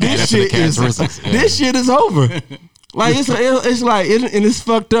shit is over. Like it's like and it's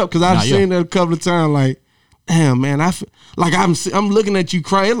fucked up because I've seen that a couple of times. Like, damn man, I feel like I'm looking at you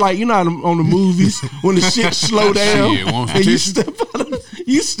crying. It's like, you know how on the movies when the shit slow down and you step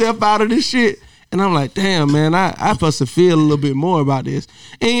out of this shit. And I'm like, damn, man, I supposed to feel a little bit more about this.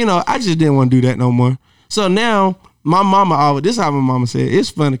 And, you know, I just didn't want to do that no more. So now, my mama this is how my mama said, it's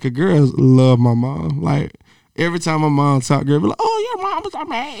funny because girls love my mom. Like, every time my mom talk, girl be like, oh, your mama's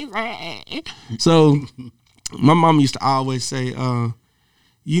amazing. So, my mom used to always say,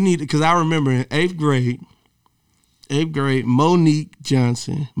 you need to, because I remember in 8th grade, Monique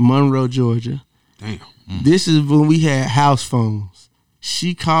Johnson, Monroe, Georgia. Damn. This is when we had house phones.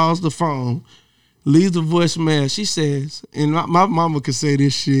 She calls the phone, leaves a voicemail. She says, and my mama could say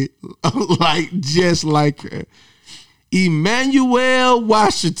this shit like just like her. Emmanuel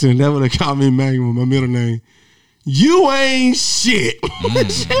Washington, that's what they call me, Emmanuel, my middle name. You ain't shit.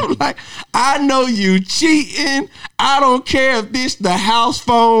 She was like, I know you cheating. I don't care if this the house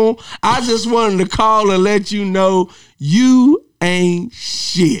phone. I just wanted to call and let you know you ain't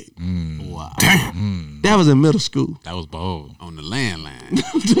shit. Wow. That was in middle school. That was bold. On the landline.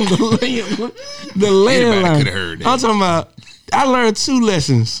 the landline. Could have heard that. I'm talking about, I learned 2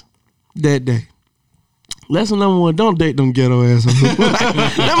 lessons that day. Lesson number 1, don't date them ghetto assholes.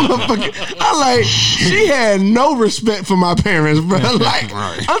 That motherfucker, she had no respect for my parents, bro. Like,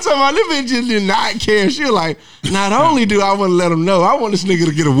 right. I'm talking about, this bitch just did not care. She was like, not only do I want to let them know, I want this nigga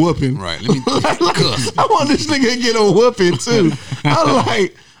to get a whooping. Right, let me cuss. I want this nigga to get a whooping too.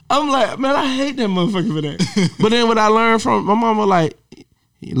 I'm like, man, I hate that motherfucker for that. But then what I learned from my mama, like,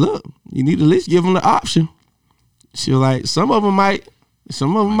 look, you need to at least give them the option. She was like, some of them might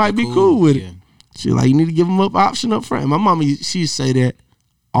be cool with it. She was like, you need to give them up option up front. My mama, she say that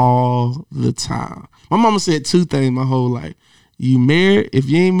all the time. My mama said 2 things my whole life. You married, if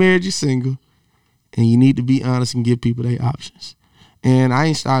you ain't married, you're single. And you need to be honest and give people their options. And I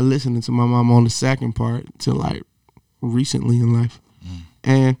ain't started listening to my mama on the second part until like recently in life.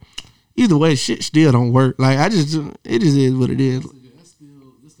 And either way, shit still don't work. Like, it just is what it is.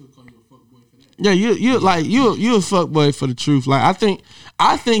 Yeah, you a fuckboy for the truth. Like, I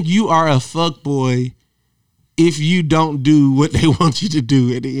think you are a fuckboy if you don't do what they want you to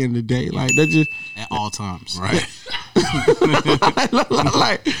do at the end of the day. Like, that just at all times, right?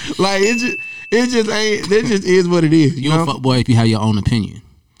 like it just ain't. It just is what it is. You're a fuckboy if you have your own opinion.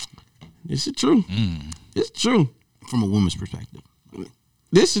 This is true. It's true from a woman's perspective.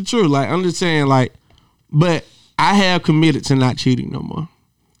 This is true. Like, I'm just saying, like, but I have committed to not cheating no more.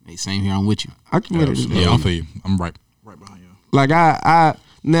 Hey, same here. I'm with you. I committed. Yeah, I feel you. I'm right behind you. Like, I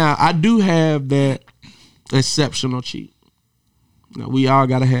do have that exceptional cheat. Now, we all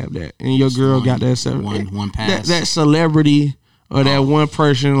gotta have that, and your girl got that one pass. That celebrity or that one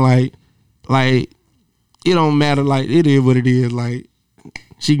person, like it don't matter. Like, it is what it is. Like,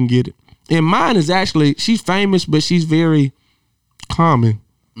 she can get it. And mine is actually, she's famous, but she's very common.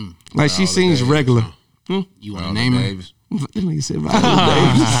 Like, she seems regular. You want to name her? That nigga said Viola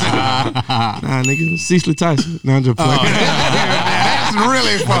Davis. Nah, nigga, Cecily Tyson. Nah, I'm just playing. That's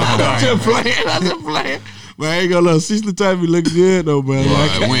really fucked up. I'm just playing. But I ain't gonna lie, Cecily Tyson be looking good though, bro.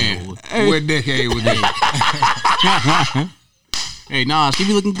 What decade was that? Hey, nah, she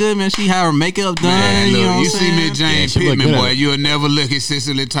be looking good, man. She had her makeup done. Man, look, you know what you see Miss Jane Pittman, boy, you'll never look at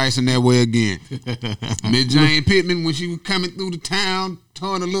Cecily Tyson that way again. Miss Jane Pittman, when she was coming through the town,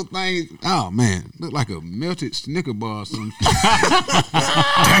 throwing a little thing, oh man, looked like a melted Snicker bar or something.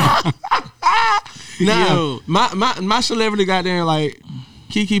 Nah, my celebrity got there like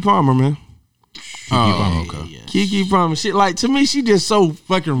Keke Palmer, man. Okay. Keke Palmer, shit, like, to me, she just so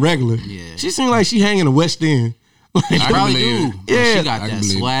fucking regular. Yeah. She seems like she hanging in the West End. I probably do. Yeah. She got that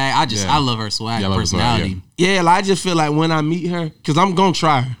swag. I love her swag, personality. Yeah, like, I just feel like when I meet her, because I'm going to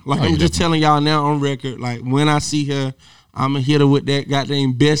try her. Like, I'm just telling y'all now on record, like, when I see her, I'm going to hit her with that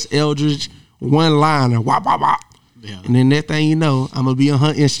goddamn Best Eldridge one-liner. Wop, wop, wop. Yeah. And then that thing you know, I'm going to be on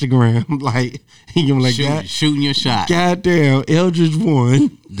her Instagram. Like, you're like, shooting your shot. Goddamn, Eldridge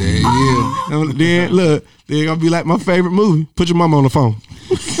won. There you go. Then, look, they're going to be like my favorite movie. Put your mama on the phone.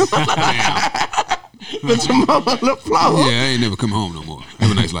 Put your mama on the floor. Yeah, I ain't never come home no more.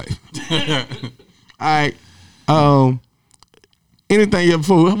 Have a nice life. All right. Anything else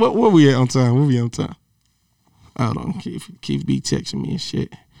before? Where we at on time? Where we on time? Hold on. Keith be texting me and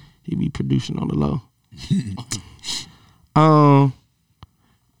shit. He be producing on the low.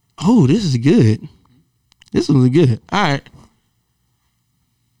 Oh, this is good. This was good. All right.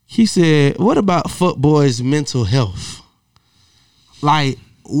 He said, what about fuckboys' mental health? Like,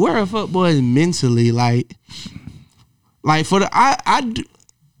 where are fuckboys mentally? Like for the I do,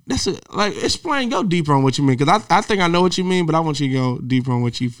 that's a, like, explain, go deeper on what you mean, because I think I know what you mean, but I want you to go deeper on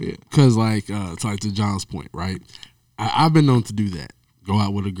what you feel. Because like to John's point, right? I've been known to do that. Go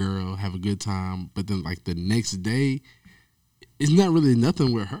out with a girl, have a good time, but then like the next day, it's not really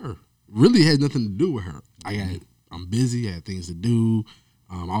nothing with her. Really had nothing to do with her. I'm busy, I had things to do.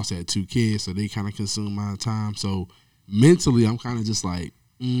 I also had 2 kids, so they kind of consume my time. So mentally, I'm kind of just like,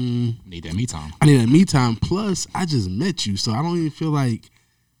 need that me time. I need that me time. Plus, I just met you, so I don't even feel like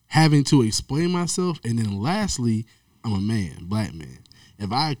having to explain myself. And then lastly, I'm a man, black man.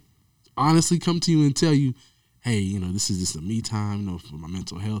 If I honestly come to you and tell you, hey, you know, this is just a me time, you know, for my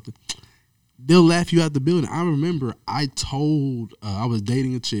mental health, they'll laugh you out the building. I remember I told, I was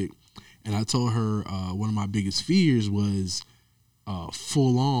dating a chick, and I told her one of my biggest fears was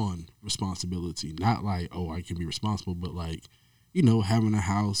full-on responsibility. Not like, oh, I can be responsible, but like, you know, having a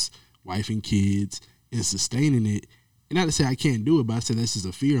house, wife and kids, and sustaining it. And not to say I can't do it, but I said this is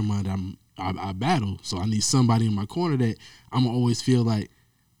a fear of mine that I battle. So I need somebody in my corner that I'm going to always feel like,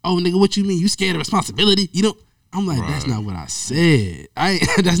 oh, nigga, what you mean? You scared of responsibility? You know, I'm like, that's not what I said.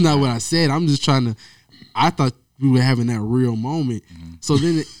 That's not what I said. I'm just trying to, I thought we were having that real moment. Mm-hmm. So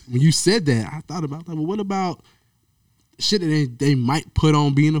then when you said that, I thought about, like, well, what about shit that they might put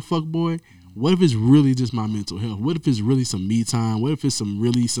on being a fuckboy? What if it's really just my mental health? What if it's really some me time? What if it's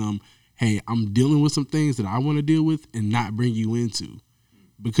some, hey, I'm dealing with some things that I want to deal with and not bring you into?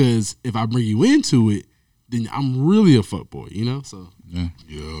 Because if I bring you into it, then I'm really a fuckboy, you know? So yeah.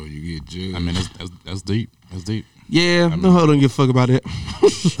 Yo, you get judged. I mean, that's deep. That's deep. Yeah, no, hold on, give a fuck about it. Be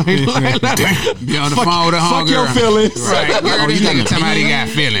on the phone with a fuck your feelings. Right. Girl, these niggas tell me they got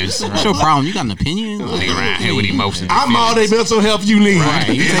feelings. What's your problem? You got an opinion? Nigga around here with emotions. I'm all the mental health you need. Right.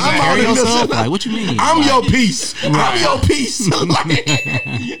 You take care of yourself? Like, what you mean? I'm your peace. Right. I'm your peace. Like,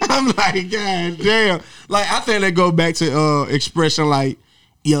 I'm like, God damn. Like, I think that go back to expression, like,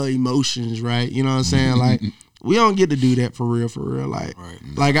 your emotions, right? You know what I'm saying? Like, we don't get to do that for real. Like,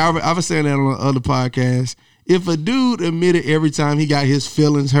 like I was saying that on other podcasts. If a dude admitted every time he got his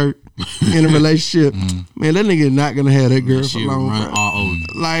feelings hurt in a relationship, man, that nigga not gonna have that girl for long.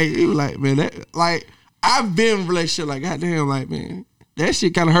 Like, he was like, man, that, like, I've been in a relationship like, goddamn, like, man, that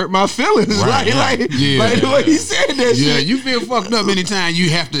shit kind of hurt my feelings. Like the way he said that shit. Yeah, you feel fucked up anytime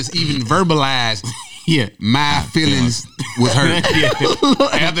you have to even verbalize. Yeah, my feelings was hurt.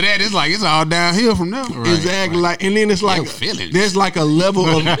 After that, it's like it's all downhill from there. Right, exactly. Right. Like, and then it's like there's like a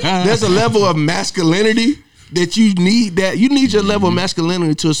level of masculinity that you need. That you need your level of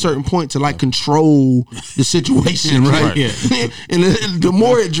masculinity to a certain point to like control the situation, right? Yeah. And the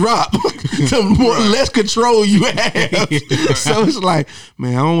more it drops, the more less control you have. So it's like,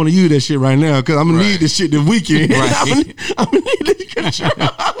 man, I don't want to use that shit right now because I'm gonna need this shit this weekend. Right. I'm gonna need this control.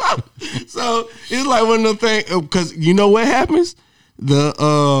 So it's like one of them things, because you know what happens?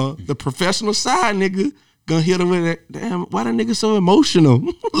 The professional side nigga gonna hit her with that. Damn, why that nigga so emotional?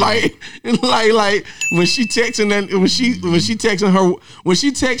 like when she texting that, when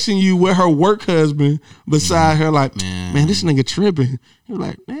she texting you with her work husband beside her, like, man, this nigga tripping. You're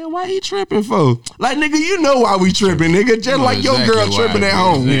like, man, why he tripping for? Like, nigga, you know why we tripping, nigga. Just like your girl tripping at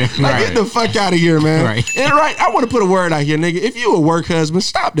home. Yeah, like, get the fuck out of here, man. Right. And I want to put a word out here, nigga. If you a work husband,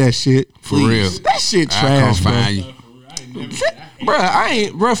 stop that shit. For real. That shit trash, man.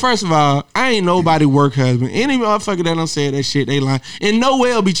 Bruh, first of all, I ain't nobody work husband. Any motherfucker that don't say that shit, they lying. And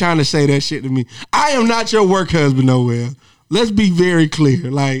Noel be trying to say that shit to me. I am not your work husband, Noel. Let's be very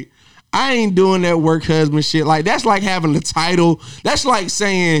clear. Like, I ain't doing that work husband shit. Like, that's like having the title. That's like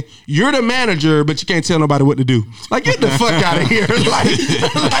saying you're the manager, but you can't tell nobody what to do. Like, get the fuck out of here.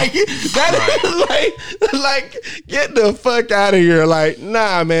 Get the fuck out of here. Like,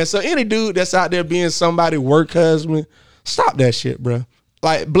 nah, man. So any dude that's out there being somebody work husband, stop that shit, bro.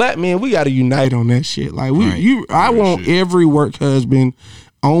 Like, black men, we got to unite on that shit. Like, I want every work husband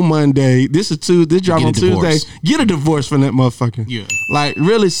on Monday. This drop on Tuesday. Get a divorce from that motherfucker. Yeah. Like,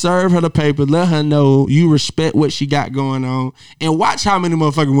 really serve her the paper. Let her know you respect what she got going on. And watch how many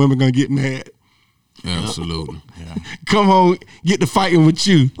motherfucking women gonna get mad. Absolutely. Yeah. Come home, get to fighting with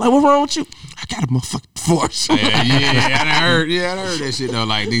you. Like, what's wrong with you? I got a motherfucking divorce. I done heard that shit though.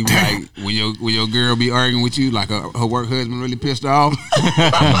 Like, they be like when your girl be arguing with you, like her work husband really pissed off.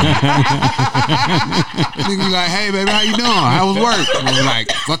 Nigga be like, hey baby, how you doing? How was work? And we like,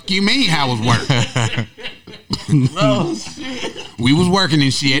 fuck you mean how was work? Oh shit. We was working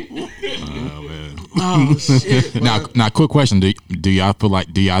and shit. Oh man. Oh shit. Now, quick question: Do y'all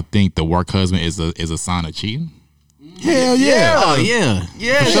think the work husband is a sign of cheating? Hell yeah. Oh yeah.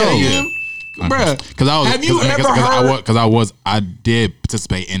 Yeah, sure. yeah. Bruh, I did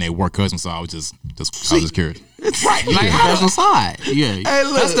participate in a work husband, so I was just curious. It's right. Like professional side. Yeah. Hey,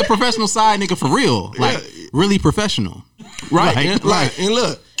 look. That's the professional side, nigga, for real. Like really professional. Right. Like, Right. And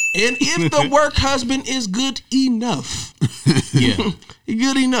look, and if the work husband is good enough, yeah,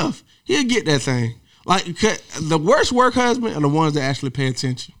 good enough, he'll get that thing. Like, the worst work husband are the ones that actually pay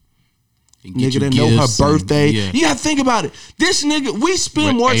attention. Nigga that know her birthday. You gotta think about it. This nigga, we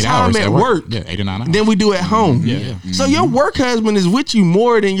spend more time at work 8 or 9 hours. than we do at home. Yeah. Mm-hmm. So your work husband is with you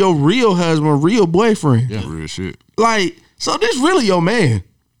more than your real husband, real boyfriend. Yeah, real shit. Like, so this really your man.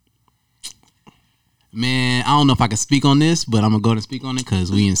 Man, I don't know if I can speak on this, but I'm gonna go and speak on it because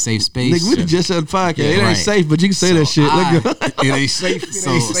we in safe space. Nigga, we just said the podcast. Yeah, it ain't right. safe, but you can say that shit. It ain't safe.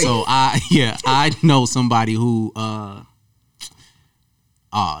 So I know somebody who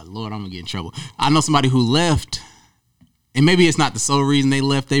oh Lord, I'm gonna get in trouble. I know somebody who left, and maybe it's not the sole reason they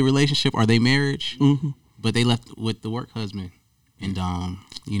left their relationship or their marriage, but they left with the work husband, and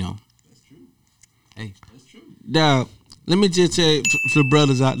you know, that's true. Hey, that's true. Now, let me just tell you, for the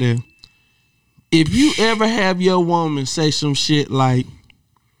brothers out there, if you ever have your woman say some shit like,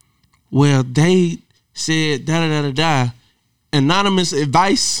 "Well, they said da da da da da," anonymous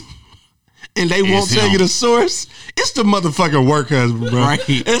advice, and they won't tell you the source, it's the motherfucking work husband, bro. Right.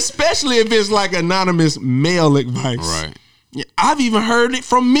 Especially if it's like anonymous male advice. Right. Yeah, I've even heard it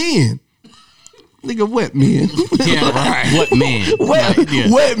from men. Nigga, what man? Yeah, right. What man?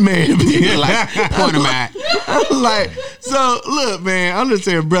 What man? Like, point of my. Like, so look, man, I'm just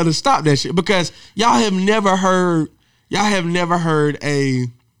saying, brother, stop that shit because y'all have never heard a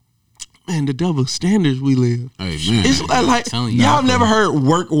man, the double standards we live. Hey man, it's like y'all have never heard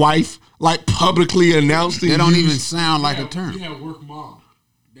work wife like publicly announced. That don't even sound like a term. We have work mom.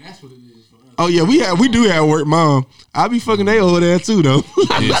 That's what it is for us. Oh yeah, we do have work mom. I be fucking they over there too though.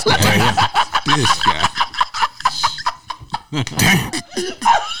 This guy. Damn.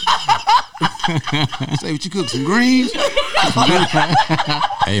 Say what you cook, some greens.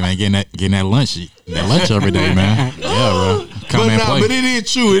 Hey man, getting that lunch every day, man. Yeah, bro. Come and play. But it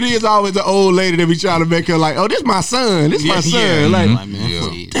is true. It is always the old lady that be trying to make her like, oh, this my son. This my son. Yeah. Like,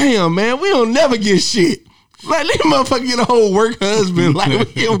 Man, damn, man, we don't never get shit. Like, let motherfucker get a whole work husband. Like, we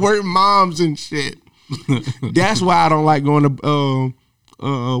get work moms and shit. That's why I don't like going to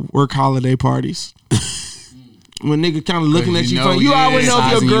work holiday parties. When nigga kind of looking at you funny, you always know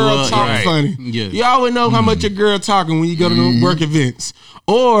if your girl talk funny. Yeah. You always know how much your girl talking when you go to the work events.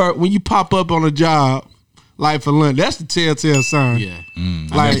 Or when you pop up on a job, like for lunch. That's the telltale sign. Yeah.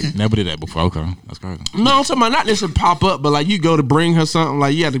 Like, I never did that before. Okay. That's crazy. No, I'm talking about not necessarily pop up, but like you go to bring her something,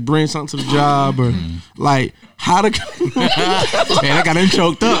 like you have to bring something to the job or like how to Man, I got him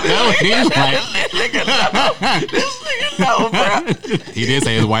choked up. This nigga know, bro. He did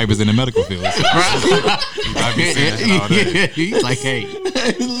say his wife is in the medical field. So He's like, hey.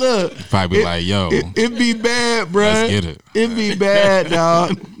 Look. Probably like, yo. It be bad, bro. Let's get it. It be bad,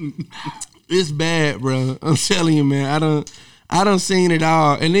 dog. It's bad, bro. I'm telling you, man. I done seen it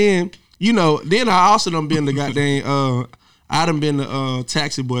all. And then, you know, then I also done been the goddamn I done been the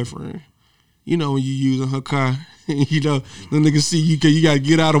taxi boyfriend. You know, when you using her car, you know, the nigga see you, you gotta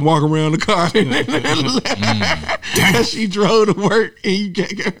get out and walk around the car. She drove to work and you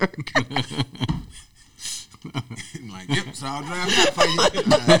can't get her car. I'm like, yep, so I'll drive out for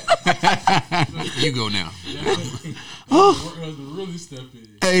you. You go now. Really step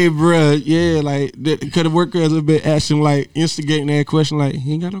in. Hey, bro, yeah, like, could the worker have been asking, like, instigating that question, like,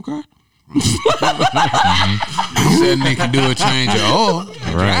 he ain't got no car? Said nigga do a change of oil.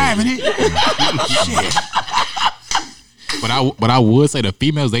 Right. Driving it. Shit. But I would say the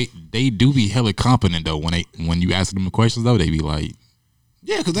females they do be hella confident though when you ask them the questions though they be like,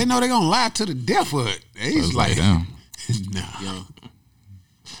 Yeah, because they know they're gonna lie to the death of it. They just like, damn. nah. Yo,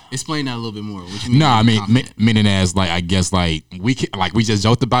 explain that a little bit more. What you mean? No, I mean meaning as like I guess like we just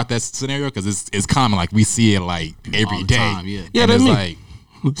joked about that scenario because it's common, like we see it like every All the day. time, yeah. Yeah, and that's it's me. like,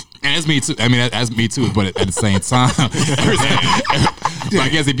 and it's me too. I mean that's me too. But at the same time, but I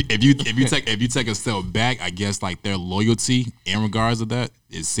guess if you take a step back, I guess like their loyalty in regards to that,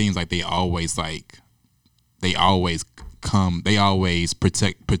 it seems like they always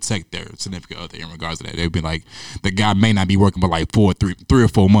protect their significant other in regards to that. They'd be like, the guy may not be working for like 3 or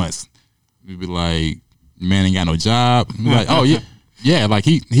 4 months. We'd be like, man ain't got no job. We'd be like, oh yeah, like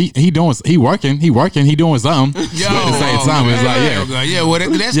he working, he doing something. Yo, but at the same time, it's like yeah. Well,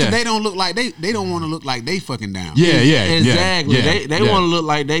 that's Yeah. 'cause they don't look like they don't want to look like they fucking down. Exactly. Yeah. They want to look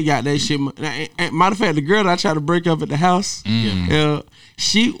like they got that shit. Matter of fact, the girl that I tried to break up at the house,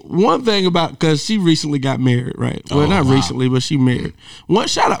 one thing about, because she recently got married, right? Well, not recently, but she married. One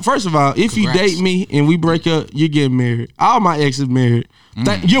shout out. First of all, if you date me and we break up, you're getting married. All my exes married.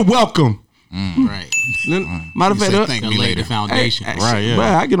 You're welcome. Right. Matter of fact, thank me Lay later. the foundation. Right, yeah.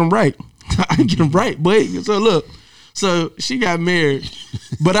 Well, I get them right. I get them right, boy. So look, so she got married,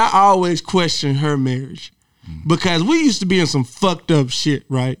 but I always question her marriage because we used to be in some fucked up shit,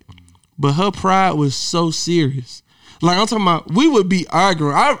 right? But her pride was so serious. Like I'm talking about, we would be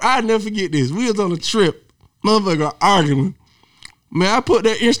arguing. I never forget this. We was on a trip, motherfucker arguing. Man, I put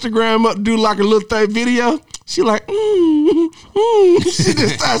that Instagram up to do like a little thing video. She like, she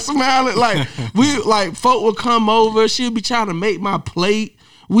just started smiling. Like folk would come over. She'd be trying to make my plate.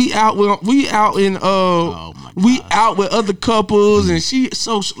 We out with other couples, and she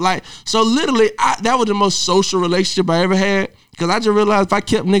so literally that was the most social relationship I ever had. Cause I just realized if I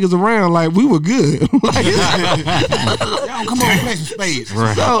kept niggas around, like we were good. Like, Y'all come on, play some spades.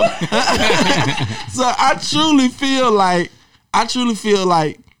 Right. So I truly feel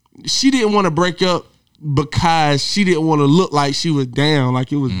like she didn't want to break up because she didn't want to look like she was down,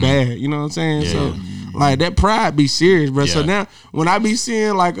 like it was bad. You know what I'm saying? Yeah. So like that pride be serious, bro. So Yeah. now when I be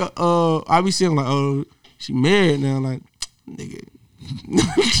seeing like oh, she married now, like nigga.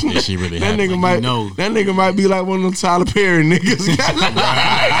 Is she really that happy? nigga Like, might that nigga might be like one of them Tyler Perry niggas.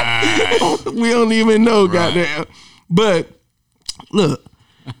 We don't even know, goddamn. But look,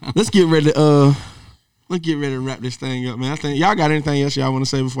 let's get ready to wrap this thing up, man. I think y'all got anything else y'all want to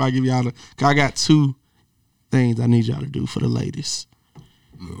say before I give y'all cause I got 2 things I need y'all to do for the ladies.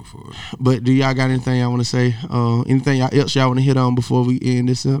 Go for it. But do y'all got anything y'all want to say? Anything else y'all want to hit on before we end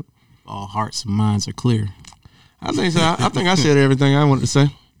this up? All hearts and minds are clear. I think so. I think I said everything I wanted to say.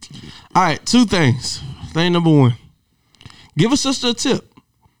 All right, 2 things. Thing number 1. Give a sister a tip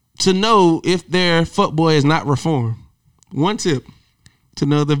to know if their fuckboy is not reformed. 1 tip to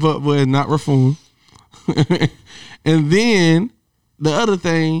know the fuckboy is not reformed. And then the other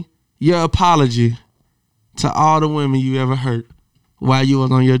thing, your apology to all the women you ever hurt while you was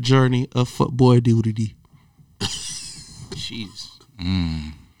on your journey of fuckboy duty. Jeez.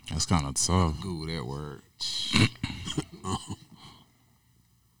 That's kind of tough. Google that word.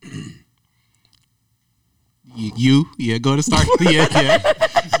 Yeah, go to start. yeah.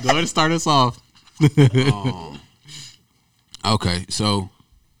 Go to start us off. Okay, so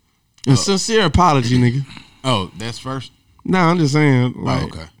A sincere apology, nigga. oh, that's first. No, I'm just saying, like,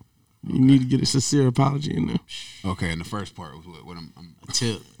 Okay. you need to get a sincere apology in there. Okay, and the first part was what I'm A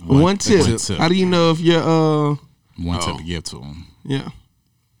tip. One tip. One tip. How do you know if you're One tip to give to them. yeah.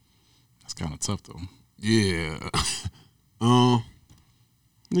 That's kind of tough though. yeah.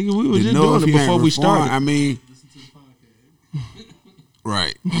 Nigga, we were To just know doing if it he ain't before we reformed, started. I mean,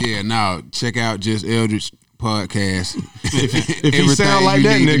 right? Yeah. Now check out Just Eldridge podcast. If he sound like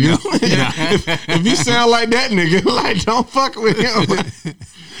that nigga, if he sound like that nigga, like don't fuck with him.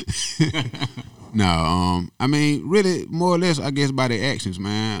 No, I mean, really, more or less, I guess by their actions,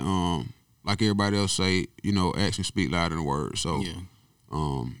 man. Like everybody else say, you know, actions speak louder than words. So,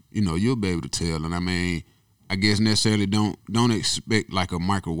 you know, you'll be able to tell. And I mean, I guess necessarily don't expect like a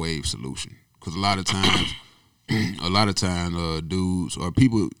microwave solution, because a lot of times, dudes or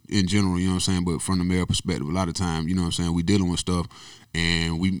people in general, you know what I'm saying, but from the male perspective, a lot of times, you know what I'm saying, we dealing with stuff,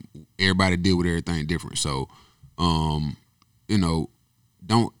 and everybody deal with everything different. So, you know,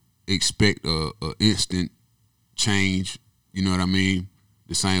 don't expect a instant change. You know what I mean?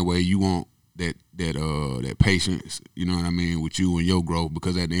 The same way you want that patience. You know what I mean, with you and your growth,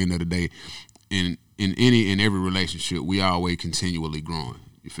 because at the end of the day, in any and every relationship, we always continually growing.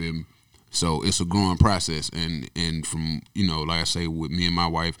 You feel me? So it's a growing process, and from like I say with me and my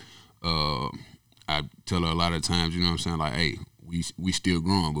wife, I tell her a lot of times, you know what I'm saying, like, hey, we still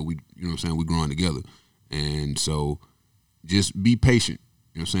growing, but we, you know what I'm saying, we growing together, and so just be patient.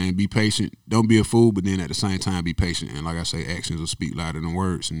 You know what I'm saying? Be patient. Don't be a fool, but then at the same time, be patient. And like I say, actions will speak louder than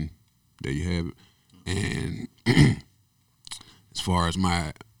words, and there you have it. And as far as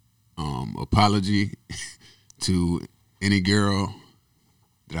my apology to any girl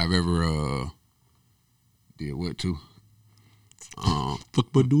that I've ever did what to, fuck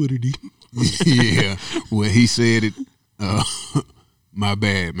but do it, yeah. Well, he said it. My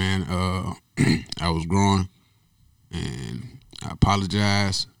bad, man. I was growing, and I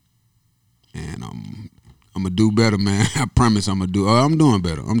apologize, and I'm gonna do better, man. I promise I'm gonna do. I'm doing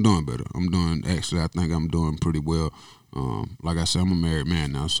better. Actually, I think I'm doing pretty well. Like I said, I'm a married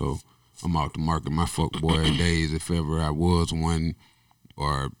man now, so I'm out to market my fuckboy days if ever I was one,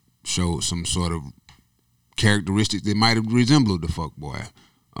 or showed some sort of characteristics that might have resembled the fuckboy.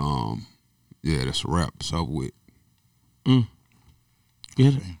 Yeah, that's a wrap. It's over with.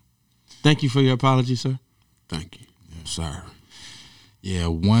 Get it. Thank you for your apology, sir. Thank you. Yeah, sorry. Yeah,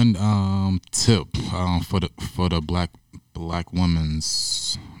 one tip for the black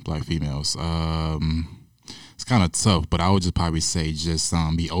women's, black females. It's kind of tough, but I would just probably say just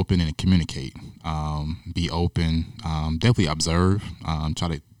be open and communicate. Be open. Definitely observe.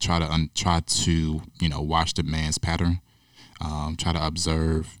 Try to watch the man's pattern. Try to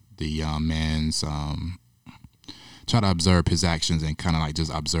observe the man's. Try to observe his actions and kind of like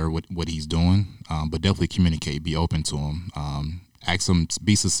just observe what he's doing. But definitely communicate. Be open to him. Ask him.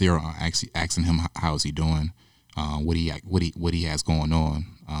 Be sincere on asking him how is he doing. What he has going on.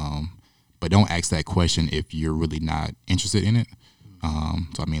 But don't ask that question if you're really not interested in it.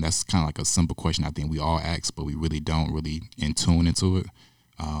 So I mean that's kind of like a simple question I think we all ask, but we really don't really in tune into it.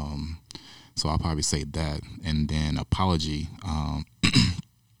 So I'll probably say that, and then apology.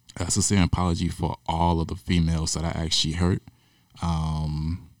 A sincere apology for all of the females that I actually hurt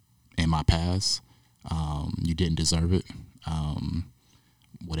in my past. You didn't deserve it.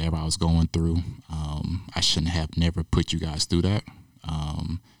 Whatever I was going through, I shouldn't have never put you guys through that.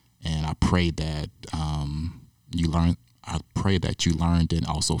 And I pray that you learned. I pray that you learned and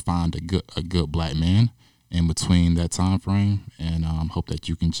also find a good black man in between that time frame, and hope that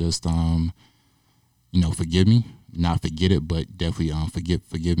you can just forgive me, not forget it, but definitely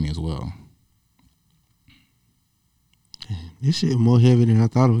forgive me as well. This shit more heavy than I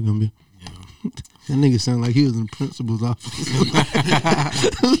thought it was gonna be. Yeah. That nigga sound like he was in the principal's office.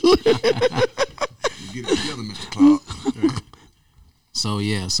 Get it together, Mr. Clark. So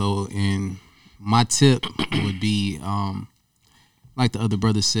in my tip would be, like the other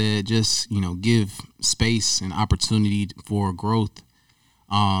brother said, just give space and opportunity for growth.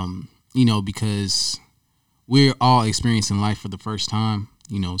 Because we're all experiencing life for the first time.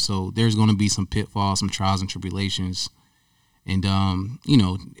 So there's going to be some pitfalls, some trials and tribulations. And,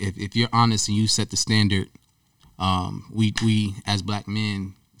 if you're honest and you set the standard, we as black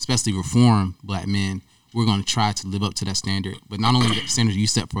men, especially reformed black men, we're going to try to live up to that standard. But not only the standard you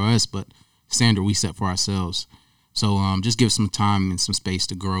set for us, but the standard we set for ourselves. So just give some time and some space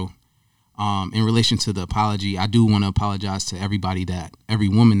to grow. In relation to the apology, I do want to apologize to every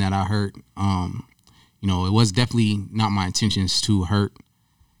woman that I hurt. It was definitely not my intentions to hurt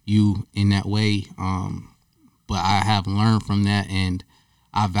you in that way. But I have learned from that, and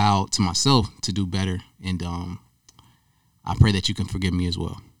I vowed to myself to do better. And I pray that you can forgive me as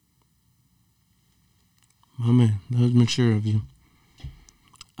well. My man, that was mature of you.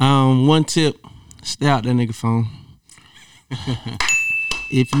 One tip: stay out that nigga phone.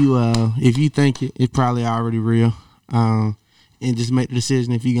 If you think it's probably already real, and just make the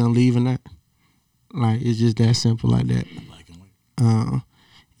decision if you're gonna leave or not. Like it's just that simple, like that.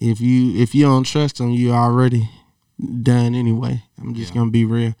 If you don't trust them, you already done anyway. I'm just gonna be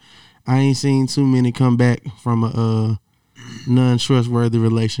real. I ain't seen too many come back from a non-trustworthy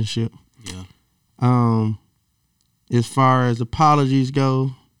relationship. Yeah. As far as apologies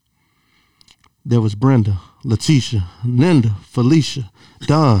go, there was Brenda, Letitia, Linda, Felicia,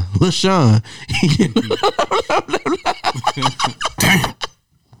 Don, LaShawn.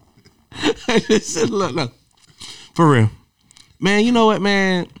 Look. For real. Man, you know what,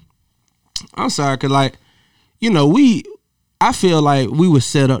 man? I'm sorry, cause I feel like we were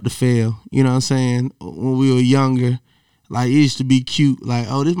set up to fail. You know what I'm saying? When we were younger, like it used to be cute. Like,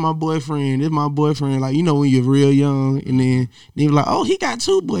 oh, this my boyfriend. Like, when you're real young, and then you're like, oh, he got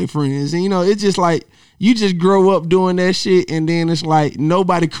 2 boyfriends, and it's just like you just grow up doing that shit, and then it's like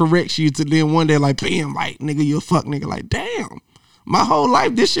nobody corrects you to then one day like, bam, like nigga, you a fuck nigga. Like, damn, my whole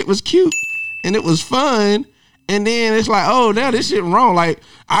life this shit was cute and it was fun. And then it's like, oh, now this shit wrong. Like,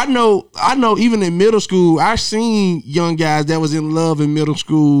 I know even in middle school, I seen young guys that was in love in middle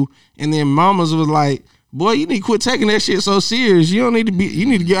school, and then mamas was like, boy, you need to quit taking that shit so serious. You need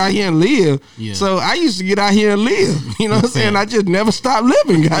to get out here and live. Yeah. So I used to get out here and live. You know what I'm saying? I just never stopped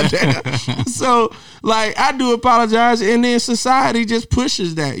living, goddamn. So, like, I do apologize, and then society just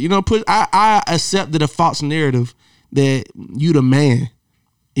pushes that. You know, I accepted a false narrative that you the man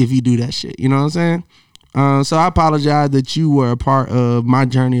if you do that shit. You know what I'm saying? So I apologize that you were a part of my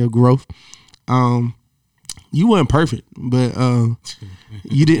journey of growth. You weren't perfect, but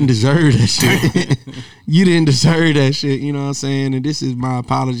you didn't deserve that shit. You didn't deserve that shit, you know what I'm saying? And this is my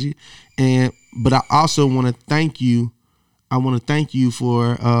apology. But I also want to thank you. I want to thank you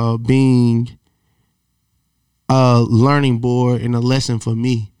for being a learning board and a lesson for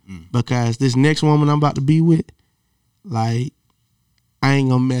me. Because this next woman I'm about to be with, like, I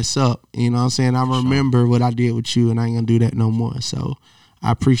ain't gonna mess up, you know what I'm saying? I remember what I did with you, and I ain't gonna do that no more. So I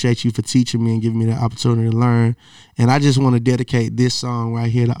appreciate you for teaching me and giving me the opportunity to learn. And I just want to dedicate this song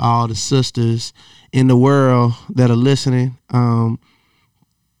right here to all the sisters in the world that are listening,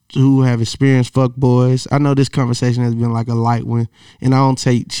 who have experienced fuck boys. I know this conversation has been like a light one, and I don't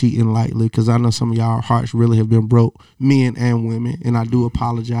take cheating lightly because I know some of y'all hearts really have been broke, men and women, and I do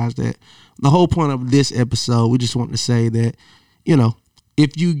apologize that. The whole point of this episode, we just want to say that, you know,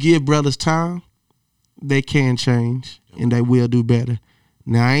 if you give brothers time, they can change and they will do better.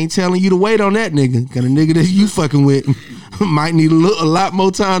 Now, I ain't telling you to wait on that nigga, because the nigga that you fucking with might need a lot more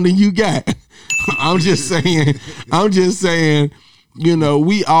time than you got. I'm just saying, you know,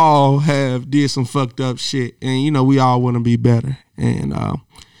 we all have did some fucked up shit, and, you know, we all want to be better. And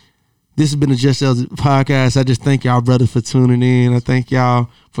this has been the Just Eldridge podcast. I just thank y'all brothers for tuning in. I thank y'all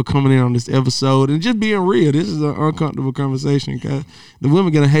for coming in on this episode and just being real. This is an uncomfortable conversation because the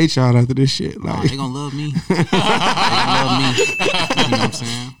women gonna hate y'all after this shit. Like, they gonna love me. They gonna love me. You know what I'm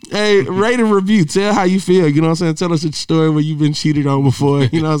saying? Hey, rate and review. Tell how you feel. You know what I'm saying? Tell us a story where you've been cheated on before.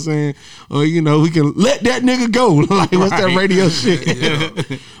 You know what I'm saying? Or, you know, we can let that nigga go. Like, what's that radio shit?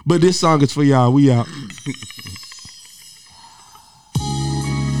 Yeah. But this song is for y'all. We out.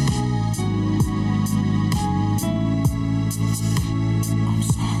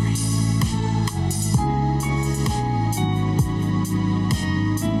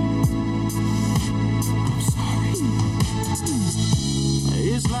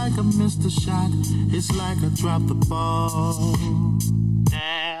 I missed a shot, it's like I dropped the ball.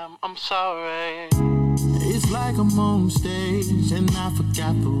 Damn, I'm sorry. It's like I'm on stage and I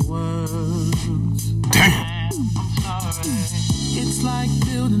forgot the words. Damn, I'm sorry. It's like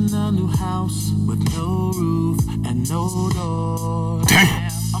building a new house with no roof and no door.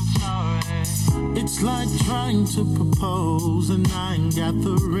 Damn, I'm sorry. It's like trying to propose and I ain't got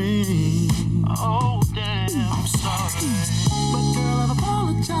the ring. Oh, damn, I'm sorry. But girl, I've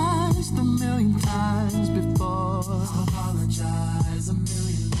apologized a million times before. I've apologized a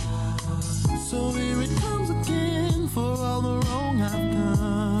million times. So here it comes again for all the wrong I've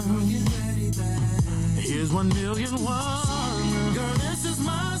done. Girl, get ready, babe. Here's 1,000,001. Girl, this is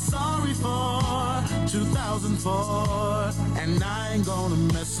my sorry for 2004. And I ain't gonna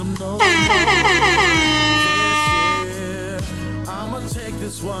mess them no more. This year, I'ma take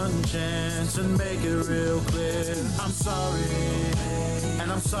this one chance and make it real clear. I'm sorry,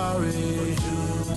 and I'm sorry